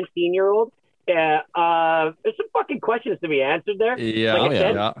a 17-year-old. There's some fucking questions to be answered there.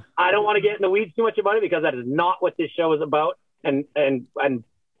 I don't want to get in the weeds too much about it because that is not what this show is about. And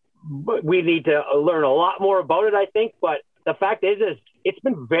we need to learn a lot more about it, I think. But the fact is it's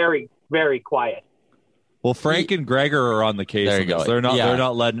been very, very quiet. Well, Frank and Gregor are on the case. There you go. They're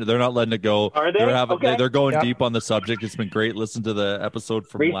not letting it go. Are they? They're going deep on the subject. It's been great. Listen to the episode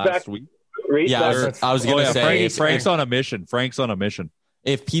from last week. Yeah, I was going to say Frank's on a mission. Frank's on a mission.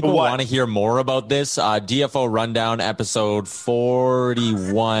 If people want to hear more about this, DFO Rundown episode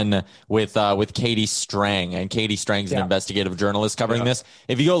 41 with Katie Strang, and Katie Strang's an investigative journalist covering this.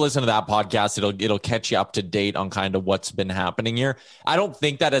 If you go listen to that podcast, it'll catch you up to date on kind of what's been happening here. I don't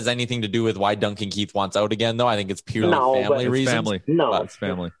think that has anything to do with why Duncan Keith wants out again, though. I think it's purely family reasons. It's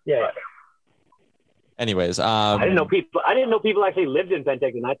family. Yeah. Anyways, I didn't know people actually lived in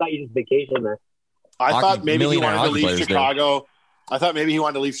Penticton. I thought you just vacationed there. I thought maybe he millionaire wanted to hockey leave players there. Chicago. I thought maybe he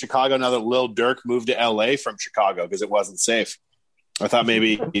wanted to leave Chicago now that Lil Durk moved to LA from Chicago because it wasn't safe. I thought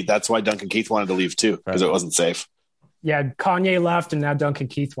maybe that's why Duncan Keith wanted to leave too, because it wasn't safe. Yeah, Kanye left, and now Duncan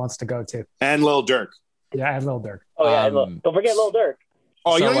Keith wants to go too. And Lil Durk. Yeah, and Lil Durk. Oh yeah, don't forget Lil Durk.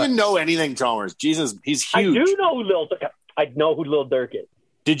 Oh, So you don't even know anything, Chalmers. Jesus, he's huge. I do know who Lil Durk. I know who Lil Durk is.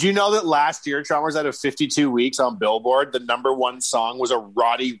 Did you know that last year, Chalmers, out of 52 weeks on Billboard, the number one song was a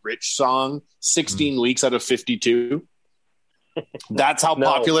Roddy Ricch song, 16 weeks out of 52? That's how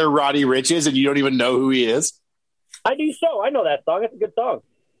popular Roddy Ricch is, and you don't even know who he is? I do so. I know that song. It's a good song.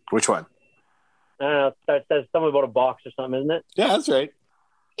 Which one? I don't know. It says something about a box or something, isn't it? Yeah, that's right.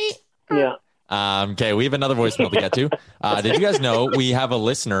 Yeah. Okay, we have another voicemail to get to. Did you guys know we have a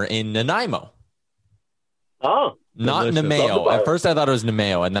listener in Nanaimo? Oh. Not Delicious. Nemeo. At first I thought it was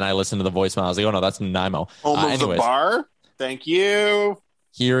Nemeo, and then I listened to the voicemail. I was like, oh no, that's Nanaimo. Home of the bar? Thank you.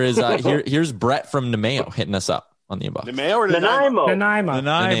 Here's Brett from Nemeo hitting us up on the inbox. Nemeo or Nanaimo?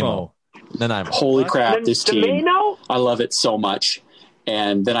 Nanaimo. Holy crap, this team. Nanaimo? I love it so much.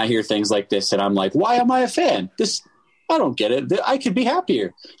 And then I hear things like this, and I'm like, why am I a fan? I don't get it. I could be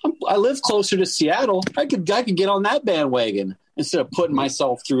happier. I live closer to Seattle. I could get on that bandwagon instead of putting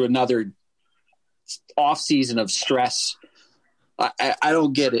myself through another off season of stress. I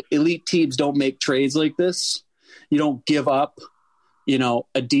don't get it. Elite teams don't make trades like this. You don't give up,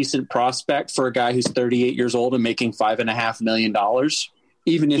 a decent prospect for a guy who's 38 years old and making $5.5 million.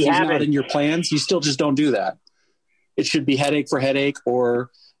 Even if he's not in your plans, you still just don't do that. It should be headache for headache or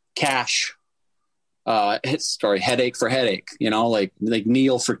cash. Headache for headache, like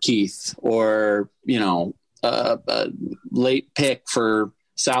Neil for Keith, or, late pick for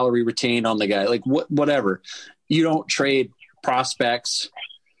salary retained on the guy, like whatever. You don't trade prospects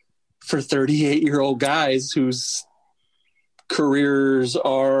for 38-year-old guys whose careers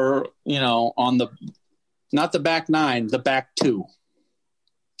are, on the, not the back nine, the back two.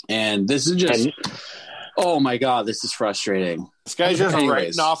 And this is just, oh my God, this is frustrating. This guy's just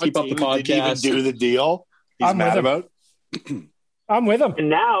writing off a keep up team the who didn't even podcast. do the deal. He's mad about. I'm with him. And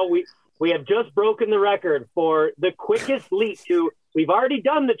now we have just broken the record for the quickest leap to. We've already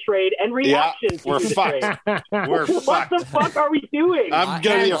done the trade and reaction to we're the fucked. trade. We're what fucked. the fuck are we doing? I'm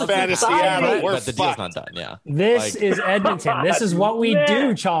gonna be a fan of Seattle. We're But the deal's fucked. not done. Yeah. This is Edmonton. This is what we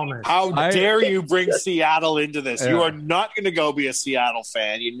do, Chalmers. How dare you bring Seattle into this? You are not going to go be a Seattle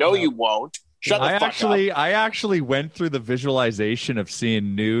fan. You know you won't. Shut the fuck up. I actually went through the visualization of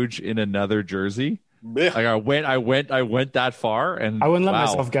seeing Nuge in another jersey. Like I went that far, and I wouldn't let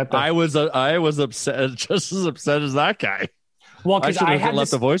myself get there. I was upset, just as upset as that guy. Well, I because should I have had left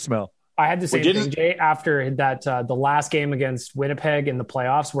this, the voicemail. I had the same didn't- thing, Jay, after that the last game against Winnipeg in the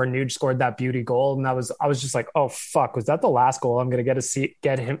playoffs where Nuge scored that beauty goal, and I was just like, oh fuck, was that the last goal I'm going to get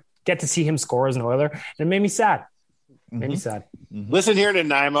to see him score as an Oiler? And it made me sad. Made me sad. Listen here to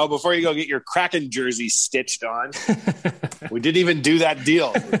Nanaimo before you go get your Kraken jersey stitched on. We didn't even do that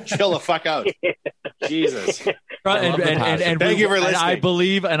deal. Chill the fuck out. Jesus. And Thank you for and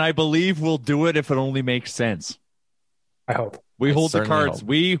listening. I believe we'll do it if it only makes sense. I hope. We hold the certainly cards. hope.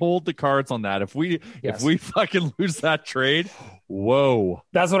 We hold the cards on that. If we fucking lose that trade, whoa.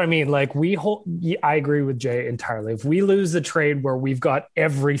 That's what I mean. Like I agree with Jay entirely. If we lose the trade where we've got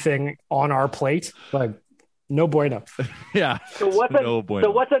everything on our plate, like no bueno. Yeah. So what's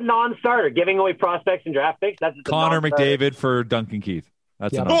a non-starter? Giving away prospects and draft picks? That's the Connor non-starter. McDavid for Duncan Keith.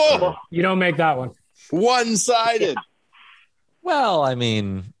 That's Yeah. a non-starter. Oh, You don't make that one. one-sided. Well, I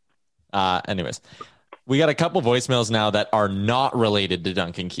mean, anyways, we got a couple voicemails now that are not related to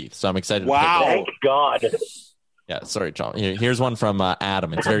Duncan Keith, so I'm excited. Wow. To pick Thank God. yeah, sorry, John. Here's one from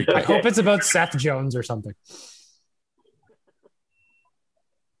Adam. It's very I quick. hope it's about Seth Jones or something.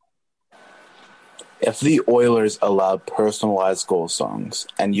 If the Oilers allowed personalized goal songs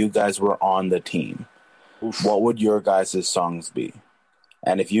and you guys were on the team, what would your guys' songs be?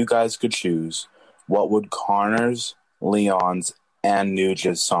 And if you guys could choose, what would Connor's, Leon's, and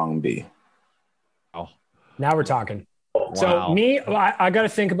Nuge's song be? Now we're talking. Wow. So I got to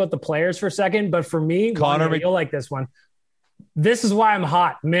think about the players for a second, but for me, Connor you'll like this one. This is why I'm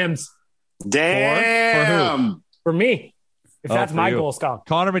hot, Mims. Damn. For me, if that's for my you. goal song.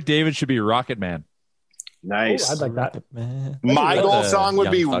 Connor McDavid should be Rocket Man. Nice. I'd like that. My That's goal a song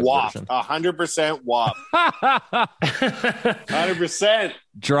would be Young Thug WAP. version. 100% WAP. 100%.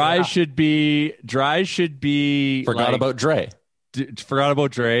 Dry should be Forgot like, about Dre. forgot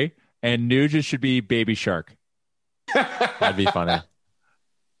about Dre, and Nugent should be Baby Shark. That'd be funny.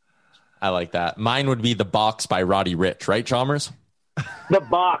 I like that. Mine would be The Box by Roddy Ricch, right, Chalmers? The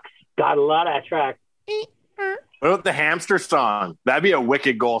Box. Got a lot of that track. What about the hamster song? That'd be a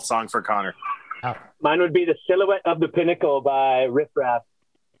wicked goal song for Connor. Mine would be The Silhouette of the Pinnacle by Riff Raff.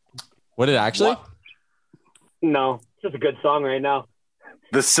 What did it actually? No, it's just a good song right now.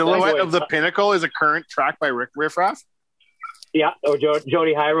 The Silhouette of the Pinnacle is a current track by Riff Raff? Yeah, or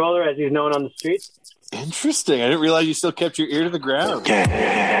Jody High Roller, as he's known on the streets. Interesting. I didn't realize you still kept your ear to the ground.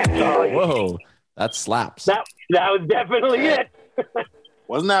 Whoa, that slaps. That was definitely it.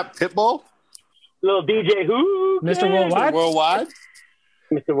 Wasn't that Pitbull? Little DJ Who? Mr. Worldwide? Worldwide?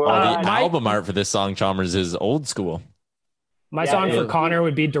 Mr. Worldwide. The album art for this song, Chalmers, is old school. My song for Connor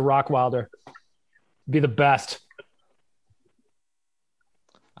would be "To Rock Wilder." Be the best.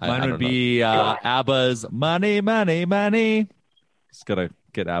 Mine would be ABBA's "Money, Money, Money." Just gotta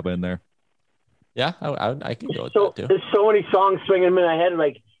get ABBA in there. Yeah, I can go with that too. There's so many songs swinging in my head,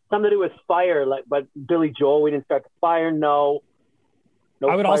 like something to do with fire, like but Billy Joel. We didn't start the fire. No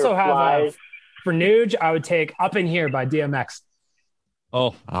I would fire also flies. have for Nuge. I would take "Up in Here" by DMX.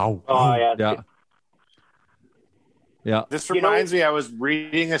 Oh, yeah. This reminds me, I was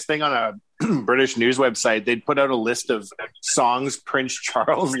reading this thing on a British news website. They'd put out a list of songs Prince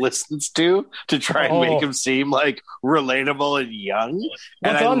Charles listens to try and make him seem like relatable and young.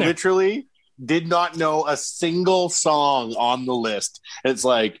 And I literally did not know a single song on the list. It's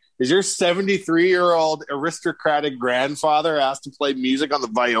like, is your 73-year-old aristocratic grandfather asked to play music on the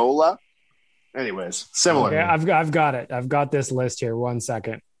viola? Anyways, similar. Okay, I've got it. I've got this list here. 1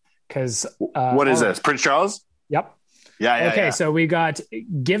 second. Because what is this? Prince Charles? Yep. Yeah. Okay, so we got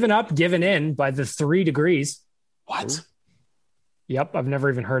 "Given Up, Given In" by the 3 Degrees. What? Yep, I've never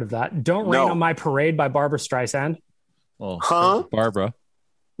even heard of that. "Don't Rain on My Parade" by Barbara Streisand. Oh, Barbara.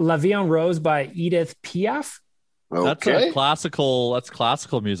 "La Vie en Rose" by Edith Piaf. That's classical. That's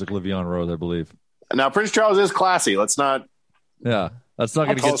classical music. La Vie en Rose, I believe. Now Prince Charles is classy. Let's not. Yeah, that's not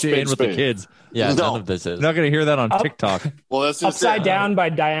going to get you in with the kids. Yeah, none of this is. You're not going to hear that on TikTok. Well, that's just "Upside Down" by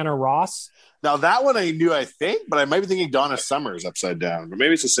Diana Ross. Now that one I knew, I think, but I might be thinking Donna Summer's "Upside Down," or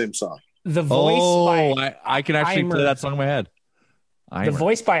maybe it's the same song. The Voice by I can actually play that song in my head. The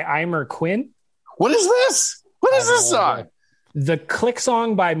Voice by Eimer Quinn. What is this? What is this song? The Click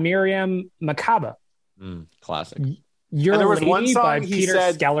Song by Miriam Makeba. Classic. Your there was Lady one song by he Peter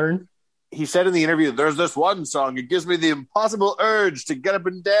said- Skellern. He said in the interview, "There's this one song. It gives me the impossible urge to get up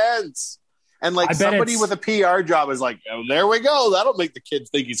and dance." And like I bet somebody it's- with a PR job is like, "Oh, there we go. That'll make the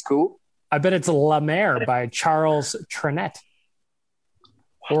kids think he's cool." I bet it's La Mer by Charles Trenet.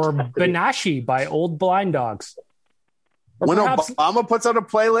 Or Benashi by Old Blind Dogs. Or When perhaps- Obama puts out a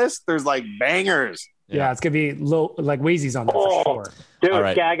playlist, there's like bangers. Yeah, it's gonna be like Wheezy's on there for sure. Dude, All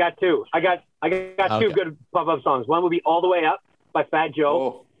right. yeah, I got two. I got two good pop-up songs. One would be "All the Way Up" by Fat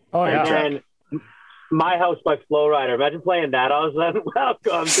Joe. Oh yeah. And then "My House" by Flow Rider. Imagine playing that all of a sudden.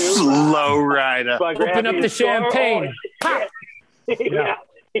 Welcome to Flow Rider. by Open up Grammy the Score. champagne. Yeah,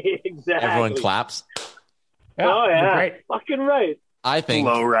 exactly. Everyone claps. Oh yeah, great. fucking right. I think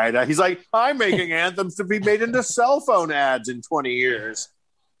Flow Rider. He's like, "I'm making anthems to be made into cell phone ads in 20 years."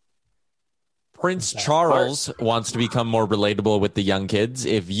 Prince Charles wants to become more relatable with the young kids.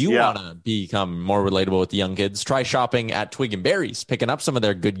 If you want to become more relatable with the young kids, try shopping at Twig and Berries, picking up some of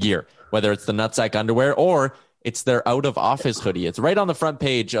their good gear, whether it's the nutsack underwear or it's their out of office hoodie. It's right on the front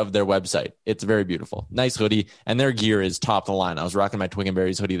page of their website. It's very beautiful. Nice hoodie, and their gear is top of the line. I was rocking my Twig and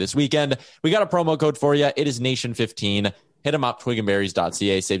Berries hoodie this weekend. We got a promo code for you. It is Nation15. Hit them up,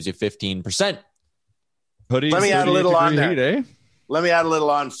 twigandberries.ca, saves you 15%. Hoodies, Let me add a little on there. heat, eh? Let me add a little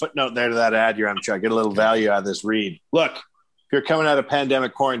on footnote there to that ad you're on, Chuck. Get a little value out of this read. Look, if you're coming out of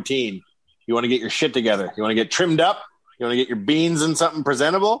pandemic quarantine, you want to get your shit together. You want to get trimmed up. You want to get your beans in something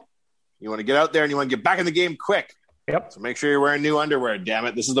presentable. You want to get out there and you want to get back in the game quick. Yep. So make sure you're wearing new underwear. Damn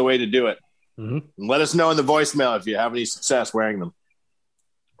it. This is the way to do it. Mm-hmm. And let us know in the voicemail if you have any success wearing them.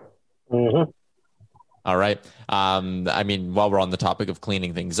 Mm-hmm. All right. I mean, while we're on the topic of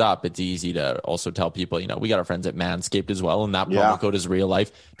cleaning things up, it's easy to also tell people, we got our friends at Manscaped as well, and that promo code is real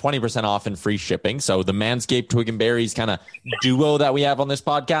life, 20% off and free shipping. So the Manscaped Twig and Berries kind of duo that we have on this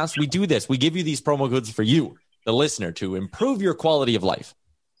podcast, we do this. We give you these promo codes for you, the listener, to improve your quality of life.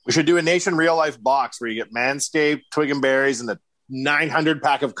 We should do a Nation Real Life box where you get Manscaped, Twig and Berries, and the 900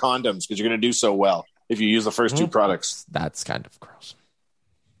 pack of condoms because you're going to do so well if you use the first two products. That's kind of gross.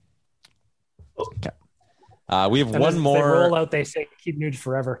 Okay. We have And one as more. They roll out, they say keep nude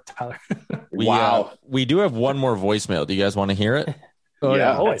forever, Tyler. We do have one more voicemail. Do you guys want to hear it? Oh,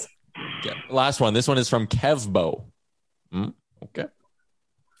 yeah. Always. Yeah. Last one. This one is from Kevbo. Okay.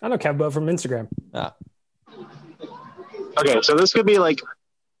 I know Kevbo from Instagram. Okay, so this could be like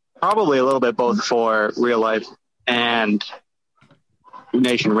probably a little bit both for real life and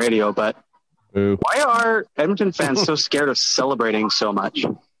Nation Radio, but why are Edmonton fans so scared of celebrating so much?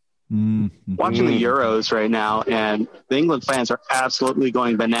 watching the Euros right now, and the England fans are absolutely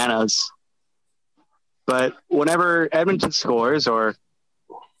going bananas. But whenever Edmonton scores or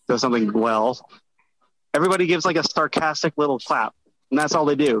does something well, everybody gives like a sarcastic little clap, and that's all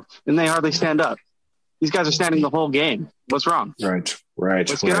they do. And they hardly stand up. These guys are standing the whole game. What's wrong? Right.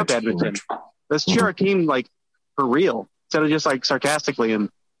 Let's get up, Edmonton. Let's cheer our team like for real instead of just like sarcastically. And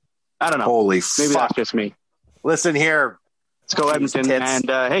I don't know. Maybe that's just me. Listen here. Let's go, Edmonton. And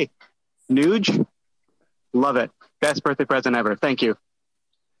hey, Nuge, love it. Best birthday present ever. Thank you.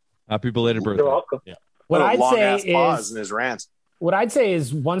 Happy belated birthday. You're welcome. Yeah. What I'd say is in his rants. What I'd say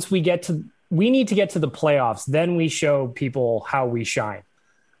is once we need to get to the playoffs, then we show people how we shine.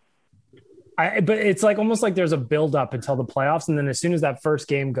 But it's like almost like there's a build up until the playoffs, and then as soon as that first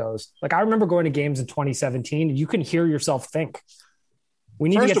game goes, like I remember going to games in 2017, and you can hear yourself think. We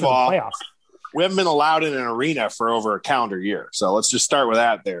need to get to the playoffs. We haven't been allowed in an arena for over a calendar year, so let's just start with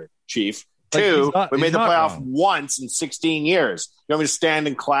that, there, Chief. Two, we made the playoff once in 16 years. You want me to stand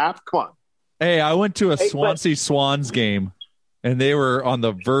and clap? Come on. Hey, I went to a Swansea Swans game, and they were on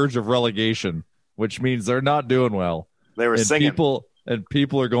the verge of relegation, which means they're not doing well. They were singing.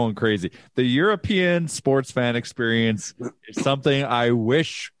 People are going crazy. The European sports fan experience is something I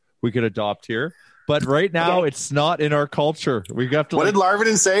wish we could adopt here, but right now it's not in our culture. We have to. What did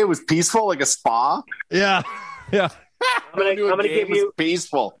Larvin say? It was peaceful, like a spa. Yeah. I'm gonna give you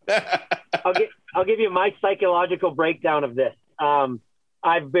peaceful. I'll give you my psychological breakdown of this.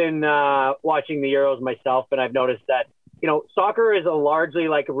 I've been watching the Euros myself, and I've noticed that soccer is a largely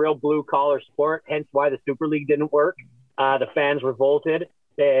like a real blue collar sport. Hence why the Super League didn't work. The fans revolted.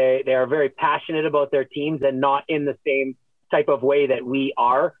 They are very passionate about their teams and not in the same type of way that we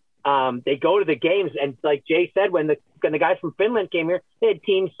are. They go to the games, and like Jay said, when the guys from Finland came here, they had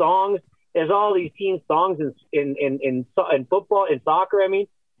team songs. There's all these team songs in football, in soccer. I mean,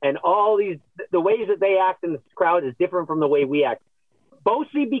 and all these the ways that they act in the crowd is different from the way we act.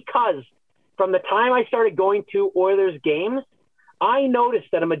 Mostly because from the time I started going to Oilers games, I noticed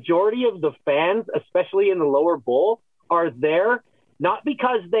that a majority of the fans, especially in the lower bowl, are there not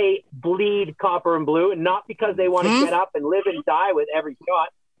because they bleed copper and blue and not because they want to get up and live and die with every shot,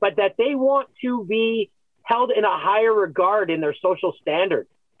 but that they want to be held in a higher regard in their social standards.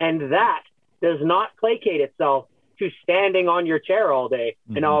 And that does not placate itself to standing on your chair all day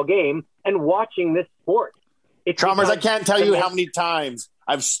and all game and watching this sport. Chalmers, I can't tell you how many times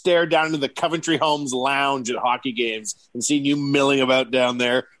I've stared down into the Coventry Homes lounge at hockey games and seen you milling about down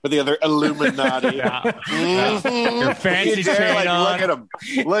there with the other Illuminati. Your fancy chain like, on.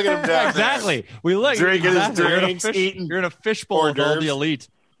 Look at him down exactly. there. We look drinking his drinks, eating. You're in a fishbowl with all the elite.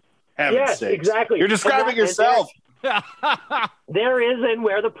 Yes, exactly. You're describing yourself. There isn't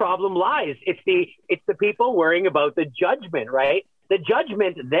where the problem lies. It's the people worrying about the judgment, right? The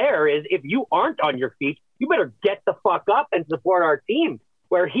judgment there is if you aren't on your feet, you better get the fuck up and support our team.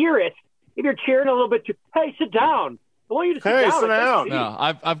 Where here it's if you're cheering a little bit too, hey, sit down. I want you to sit down. Sit down. No,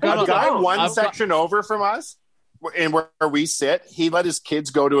 I've got a guy one section over from us, and where we sit, he let his kids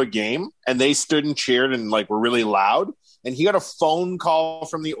go to a game, and they stood and cheered and like were really loud. And he got a phone call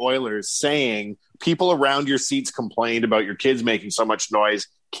from the Oilers saying people around your seats complained about your kids making so much noise.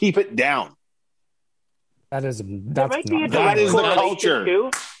 Keep it down. That is the culture.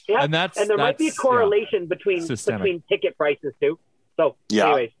 Too. Yeah. And there might be a correlation between ticket prices too. So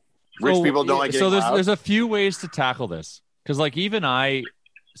anyways. Rich people don't like it. So there's a few ways to tackle this. Because like even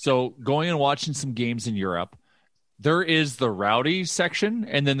going and watching some games in Europe, there is the rowdy section,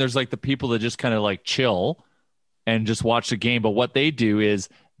 and then there's like the people that just kind of like chill and just watch the game. But what they do is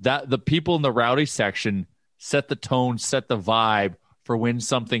that the people in the rowdy section set the tone, set the vibe for when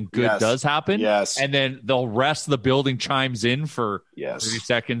something good does happen. Yes. And then the rest of the building chimes in for 30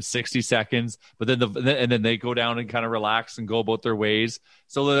 seconds, 60 seconds, but then and then they go down and kind of relax and go about their ways.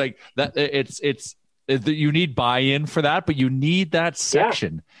 So like that you need buy-in for that, but you need that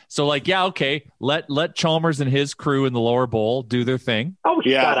section. So like, let Chalmers and his crew in the lower bowl do their thing. Oh,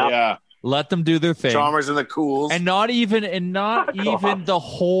 shut up. Yeah. Let them do their thing. Chalmers and the Cools. And not even the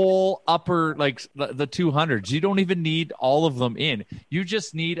whole upper, like the 200s. You don't even need all of them in. You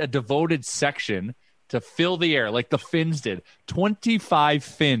just need a devoted section to fill the air like the Finns did. 25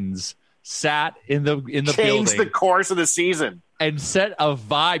 Finns sat in the building. Changed the course of the season. And set a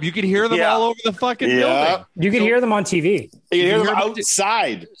vibe. You could hear them all over the fucking building. You can hear them on TV. You can hear them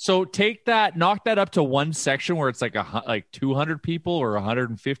outside. So knock that up to one section where it's like 200 people or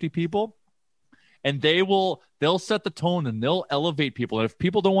 150 people, and they'll set the tone and they'll elevate people. And if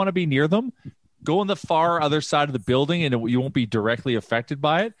people don't want to be near them, go on the far other side of the building, and you won't be directly affected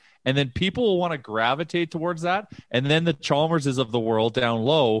by it. and then people will want to gravitate towards that, and then the Chalmerses of the world down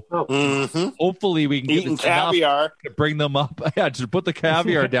low. Hopefully, we can get Eating caviar to bring them up. Yeah, just put the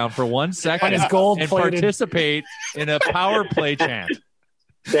caviar down for 1 second his gold-plated- and participate in a power play chant.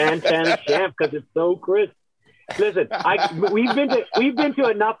 Champ, because it's so crisp. Listen, we've been to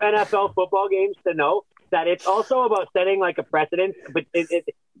enough NFL football games to know that it's also about setting like a precedent, but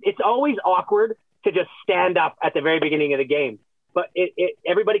it's always awkward to just stand up at the very beginning of the game. But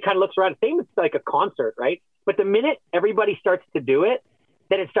everybody kind of looks around. Same as like a concert, right? But the minute everybody starts to do it,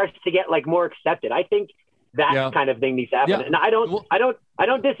 then it starts to get like more accepted. I think that kind of thing needs to happen. Yeah. And I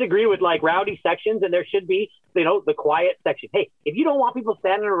don't disagree with like rowdy sections, and there should be, the quiet section. Hey, if you don't want people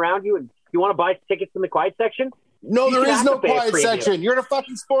standing around you and you want to buy tickets in the quiet section, no, there is no quiet section. You're at a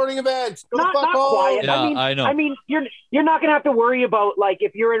fucking sporting event. Not quiet. Yeah, I know. I mean, you're not going to have to worry about like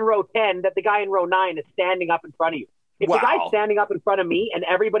if you're in row 10 that the guy in row 9 is standing up in front of you. If the guy's standing up in front of me and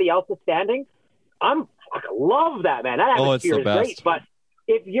everybody else is standing, I love that, man. That atmosphere is great. But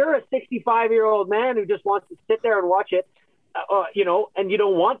if you're a 65-year-old man who just wants to sit there and watch it, and you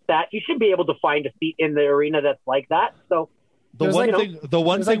don't want that, you should be able to find a seat in the arena that's like that. So. The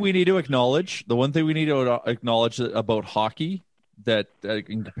one thing we need to acknowledge about hockey that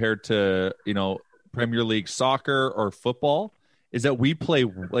compared to Premier League soccer or football is that we play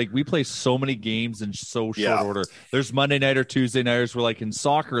so many games in so short order. There's Monday night or Tuesday nighters where like in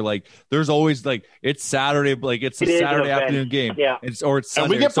soccer, like there's always like it's Saturday, like it's a Saturday afternoon game. Yeah. It's Sunday. And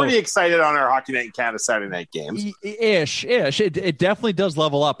we get pretty excited on our Hockey Night in Canada Saturday night games. Ish. It definitely does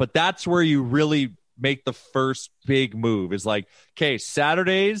level up, but that's where you really make the first big move is like, okay,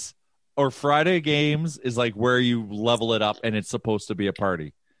 Saturdays or Friday games is like where you level it up and it's supposed to be a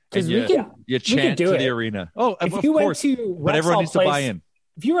party. And you chant to the arena. Oh, of course. But everyone needs to buy in.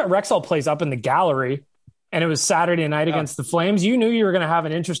 If you were at Rexall Place up in the gallery and it was Saturday night against the Flames, you knew you were going to have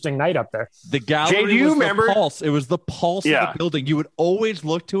an interesting night up there. The gallery was the pulse. It was the pulse of the building. You would always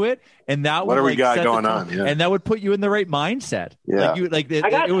look to it, and that what would do we got going on? Yeah. And that would put you in the right mindset. Yeah.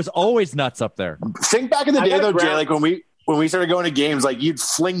 It was always nuts up there. Think back in the day though, Jay, like when we started going to games, like you'd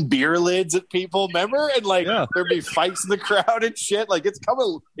fling beer lids at people, remember? And like there'd be fights in the crowd and shit. Like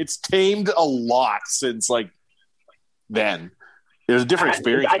it's tamed a lot since like then. It was a different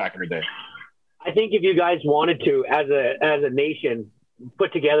experience back in the day. I think if you guys wanted to, as a nation,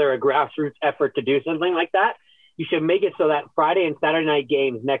 put together a grassroots effort to do something like that, you should make it so that Friday and Saturday night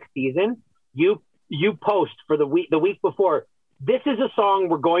games next season, you post for the week before. This is a song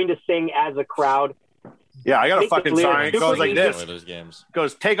we're going to sing as a crowd. Yeah, I got a fucking sign. It goes like this. It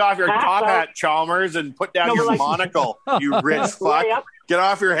goes, take off your top hat, Chalmers, and put down your monocle, you rich fuck. Get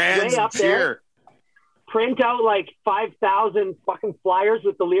off your hands and cheer. Print out like 5,000 fucking flyers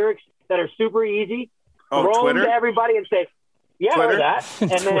with the lyrics that are super easy. Oh, Throw Twitter? them to everybody and say, or that. And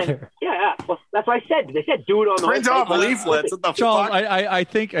then, well, that's what I said. They said do it on the print off leaflets. What the Charles, fuck? I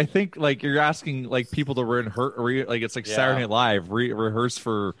think like you're asking like people to like it's like Saturday Night Live rehearse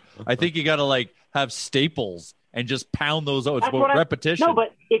for. I think you got to like have staples and just pound those out. It's about repetition. No,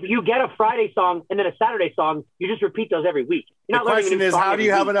 but if you get a Friday song and then a Saturday song, you just repeat those every week. The question is, how do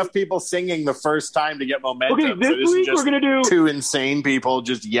you have enough people singing the first time to get momentum? Okay, this week we're going to do 2 insane people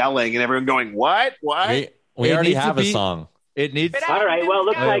just yelling and everyone going, what? We already have a song. It needs. All right. Well,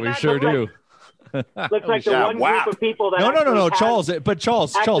 looks like we sure do. Looks like the one group of people that no, Charles. But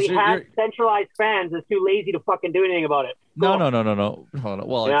Charles, has centralized fans is too lazy to fucking do anything about it. Cool. No.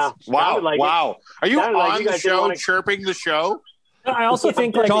 Well, wow. Are you on the show chirping the show? I also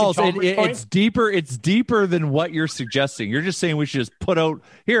think like Charles, it's deeper. It's deeper than what you're suggesting. You're just saying we should just put out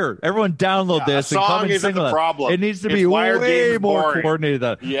here. Everyone download this and come and sing the problem. It needs to be way more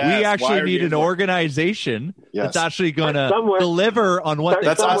coordinated. Yes, we actually need an organization that's actually going to deliver on what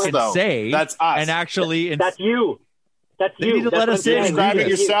they can say. That's us. And actually, that's you. That's you. They need to let us in. Describe it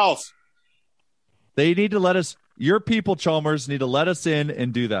yourself. They need to let us. Your people, Chalmers, need to let us in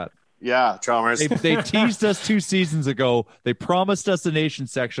and do that. Yeah, Chalmers. They teased us 2 seasons ago. They promised us a nation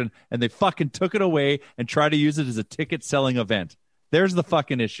section, and they fucking took it away and tried to use it as a ticket-selling event. There's the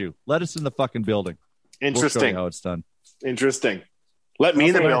fucking issue. Let us in the fucking building. Interesting. We'll show you how it's done. Interesting. Let me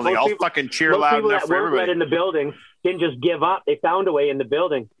in the building. I'll fucking cheer loud enough for everybody. In the building didn't just give up. They found a way in the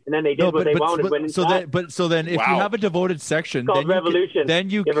building, and then they did what they wanted. So then, if you have a devoted section,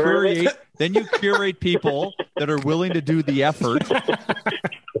 then you curate people that are willing to do the effort.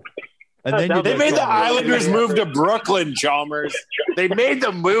 And then they made the Islanders move to Brooklyn, Chalmers. They made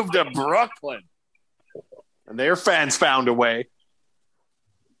them move to Brooklyn. And their fans found a way.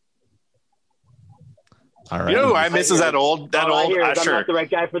 All right. You know who I miss is that old I hear is I'm usher. not the right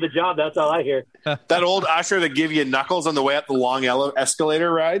guy for the job. That's all I hear. That old usher that give you knuckles on the way up the long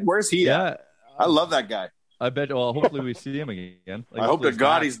escalator ride. Where's he at? I love that guy. I bet. Well, hopefully we see him again. I hope to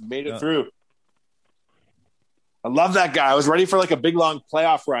God he's made it through. I love that guy. I was ready for like a big long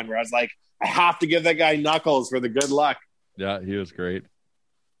playoff run where I was like, I have to give that guy knuckles for the good luck. Yeah, he was great.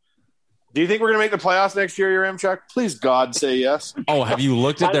 Do you think we're going to make the playoffs next year, your Chuck? Please, God, say yes. Oh, have you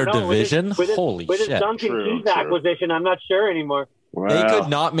looked at their division? Holy with shit! With his Duncan Keith acquisition, I'm not sure anymore. They could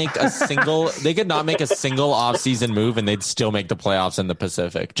not make a single. They could not make a single offseason move, and they'd still make the playoffs in the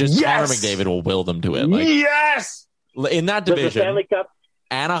Pacific. Just Connor McDavid will will them to it. Like, yes. In that Does division, the Stanley Cup?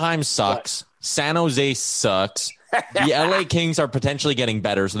 Anaheim sucks. San Jose sucks. The LA Kings are potentially getting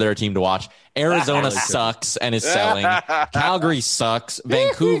better, so they're a team to watch. Arizona sucks and is selling. Calgary sucks.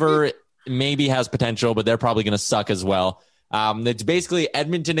 Vancouver maybe has potential, but they're probably going to suck as well. It's basically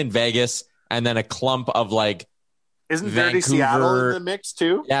Edmonton and Vegas, and then a clump of like. Isn't Vancouver, Seattle in the mix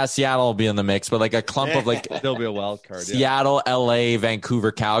too? Yeah, Seattle will be in the mix, but like a clump of like there'll be a wild card. Seattle, LA,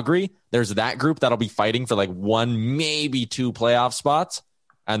 Vancouver, Calgary. There's that group that'll be fighting for like 1, maybe 2 playoff spots,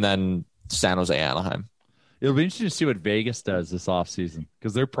 and then San Jose, Anaheim. It'll be interesting to see what Vegas does this offseason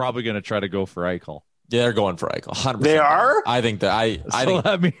because they're probably going to try to go for Eichel. Yeah, they're going for Eichel. 100%. They are? I think that I think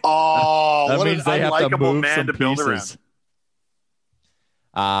that means, what means an they have to unlikable move man some to build pieces. around.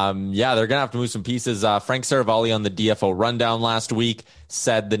 Yeah, they're gonna have to move some pieces. Frank Saravalli on the DFO rundown last week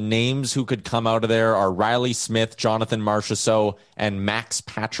said the names who could come out of there are Riley Smith, Jonathan Marchessault, and Max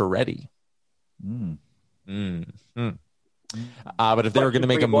Pacioretty. But if they were going to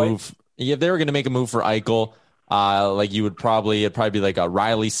make a move, if they were going to make a move for Eichel, like it'd probably be like a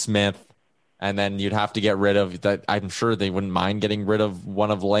Riley Smith, and then you'd have to get rid of that. I'm sure they wouldn't mind getting rid of one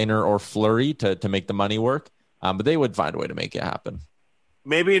of Lehner or Fleury to make the money work. But they would find a way to make it happen.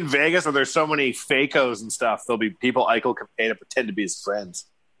 Maybe in Vegas, where there's so many facos and stuff, there'll be people Eichel can pay to pretend to be his friends.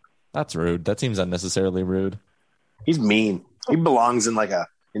 That's rude. That seems unnecessarily rude. He's mean. He belongs in like a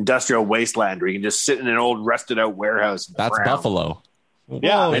industrial wasteland where he can just sit in an old rusted out warehouse. That's Buffalo.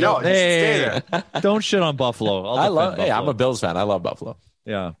 Yeah, I know. Hey, don't shit on Buffalo. I'm a Bills fan. I love Buffalo.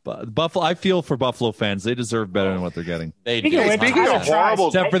 Yeah, but Buffalo. I feel for Buffalo fans. They deserve better than what they're getting. They do. Speaking of horrible,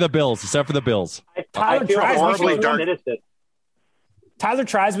 except for the Bills. Tyler tries. Tyler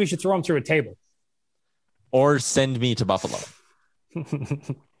tries. We should throw him through a table, or send me to Buffalo.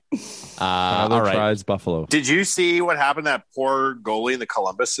 Tyler tries Buffalo. Did you see what happened to that poor goalie in the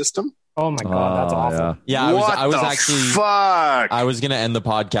Columbus system? Oh my God, that's awful. Yeah, I was actually. Fuck? I was going to end the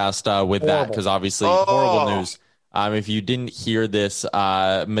podcast with that because obviously horrible news. If you didn't hear this,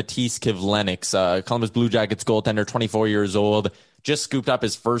 Matisse Kivlenieks, Columbus Blue Jackets goaltender, 24 years old, just scooped up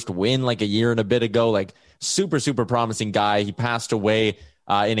his first win like a year and a bit ago. Like super, super promising guy. He passed away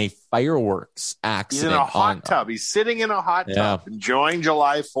in a fireworks accident. He's in a hot tub. He's sitting in a hot tub enjoying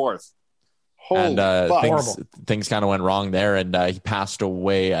July 4th. Things kind of went wrong there, and he passed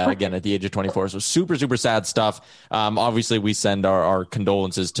away again at the age of 24. So super, super sad stuff. Obviously, we send our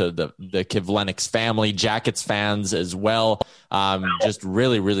condolences to the Kivlenieks family, Jackets fans as well. Just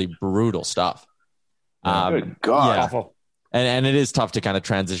really, really brutal stuff. Good God. Yeah. Awful. And it is tough to kind of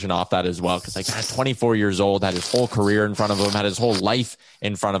transition off that as well because like 24 years old, had his whole career in front of him, had his whole life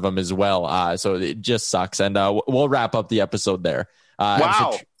in front of him as well. So it just sucks. And we'll wrap up the episode there.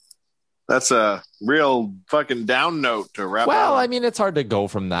 Wow. That's a real fucking down note to wrap up. Well, I mean, it's hard to go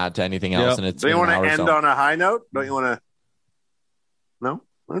from that to anything else. And it's do you want to end on a high note? Don't you want to? No?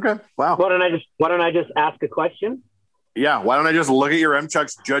 Okay. Wow. Why don't I just ask a question? Yeah. Why don't I just look at your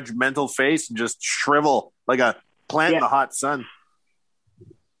M-Chuck's judgmental face and just shrivel like a plant in the hot sun?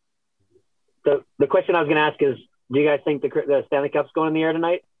 The question I was going to ask is, do you guys think the Stanley Cup's going in the air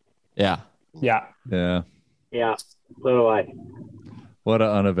tonight? Yeah. Yeah. Yeah. Yeah. So do I. What an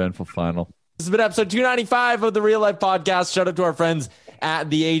uneventful final. This has been episode 295 of the Real Life Podcast. Shout out to our friends at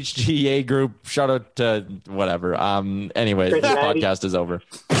the HGA group. Shout out to whatever. Anyways, this podcast is over.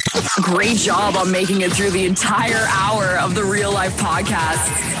 Great job on making it through the entire hour of the Real Life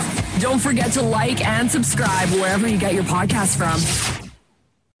Podcast. Don't forget to like and subscribe wherever you get your podcasts from.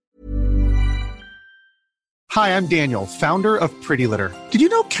 Hi, I'm Daniel, founder of Pretty Litter. Did you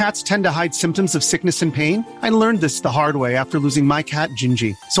know cats tend to hide symptoms of sickness and pain? I learned this the hard way after losing my cat,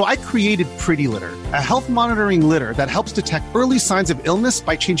 Gingy. So I created Pretty Litter, a health monitoring litter that helps detect early signs of illness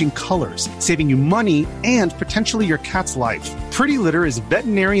by changing colors, saving you money and potentially your cat's life. Pretty Litter is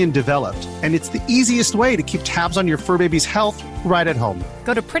veterinarian developed, and it's the easiest way to keep tabs on your fur baby's health right at home.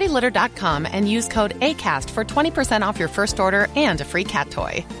 Go to prettylitter.com and use code ACAST for 20% off your first order and a free cat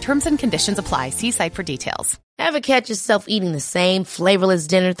toy. Terms and conditions apply. See site for details. Ever catch yourself eating the same flavorless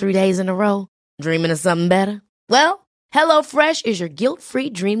dinner 3 days in a row? Dreaming of something better? Well, HelloFresh is your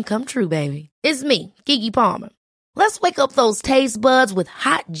guilt-free dream come true, baby. It's me, Keke Palmer. Let's wake up those taste buds with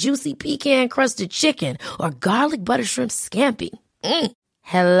hot, juicy pecan-crusted chicken or garlic butter shrimp scampi.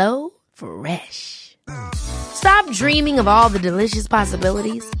 Hello Fresh. Stop dreaming of all the delicious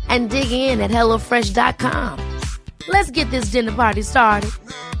possibilities and dig in at HelloFresh.com. Let's get this dinner party started.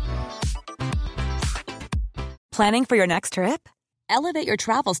 Planning for your next trip? Elevate your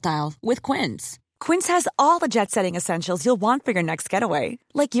travel style with Quince. Quince has all the jet-setting essentials you'll want for your next getaway,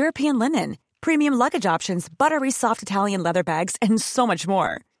 like European linen, premium luggage options, buttery soft Italian leather bags, and so much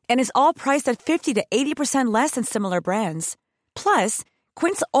more. And is all priced at 50 to 80% less than similar brands. Plus,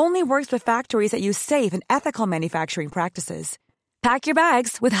 Quince only works with factories that use safe and ethical manufacturing practices. Pack your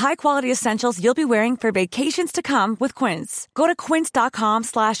bags with high-quality essentials you'll be wearing for vacations to come with Quince. Go to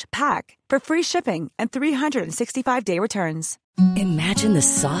quince.com/pack for free shipping and 365-day returns. Imagine the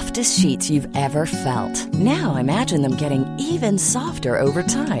softest sheets you've ever felt. Now imagine them getting even softer over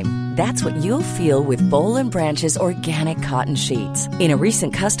time. That's what you'll feel with Boll & Branch's organic cotton sheets. In a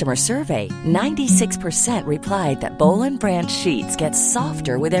recent customer survey, 96% replied that Boll & Branch sheets get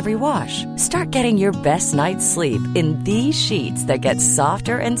softer with every wash. Start getting your best night's sleep in these sheets that get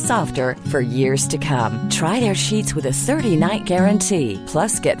softer and softer for years to come. Try their sheets with a 30-night guarantee.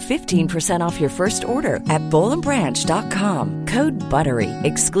 Plus, get 15% off your first order at bollandbranch.com. Code BUTTERY.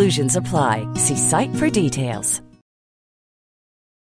 Exclusions apply. See site for details.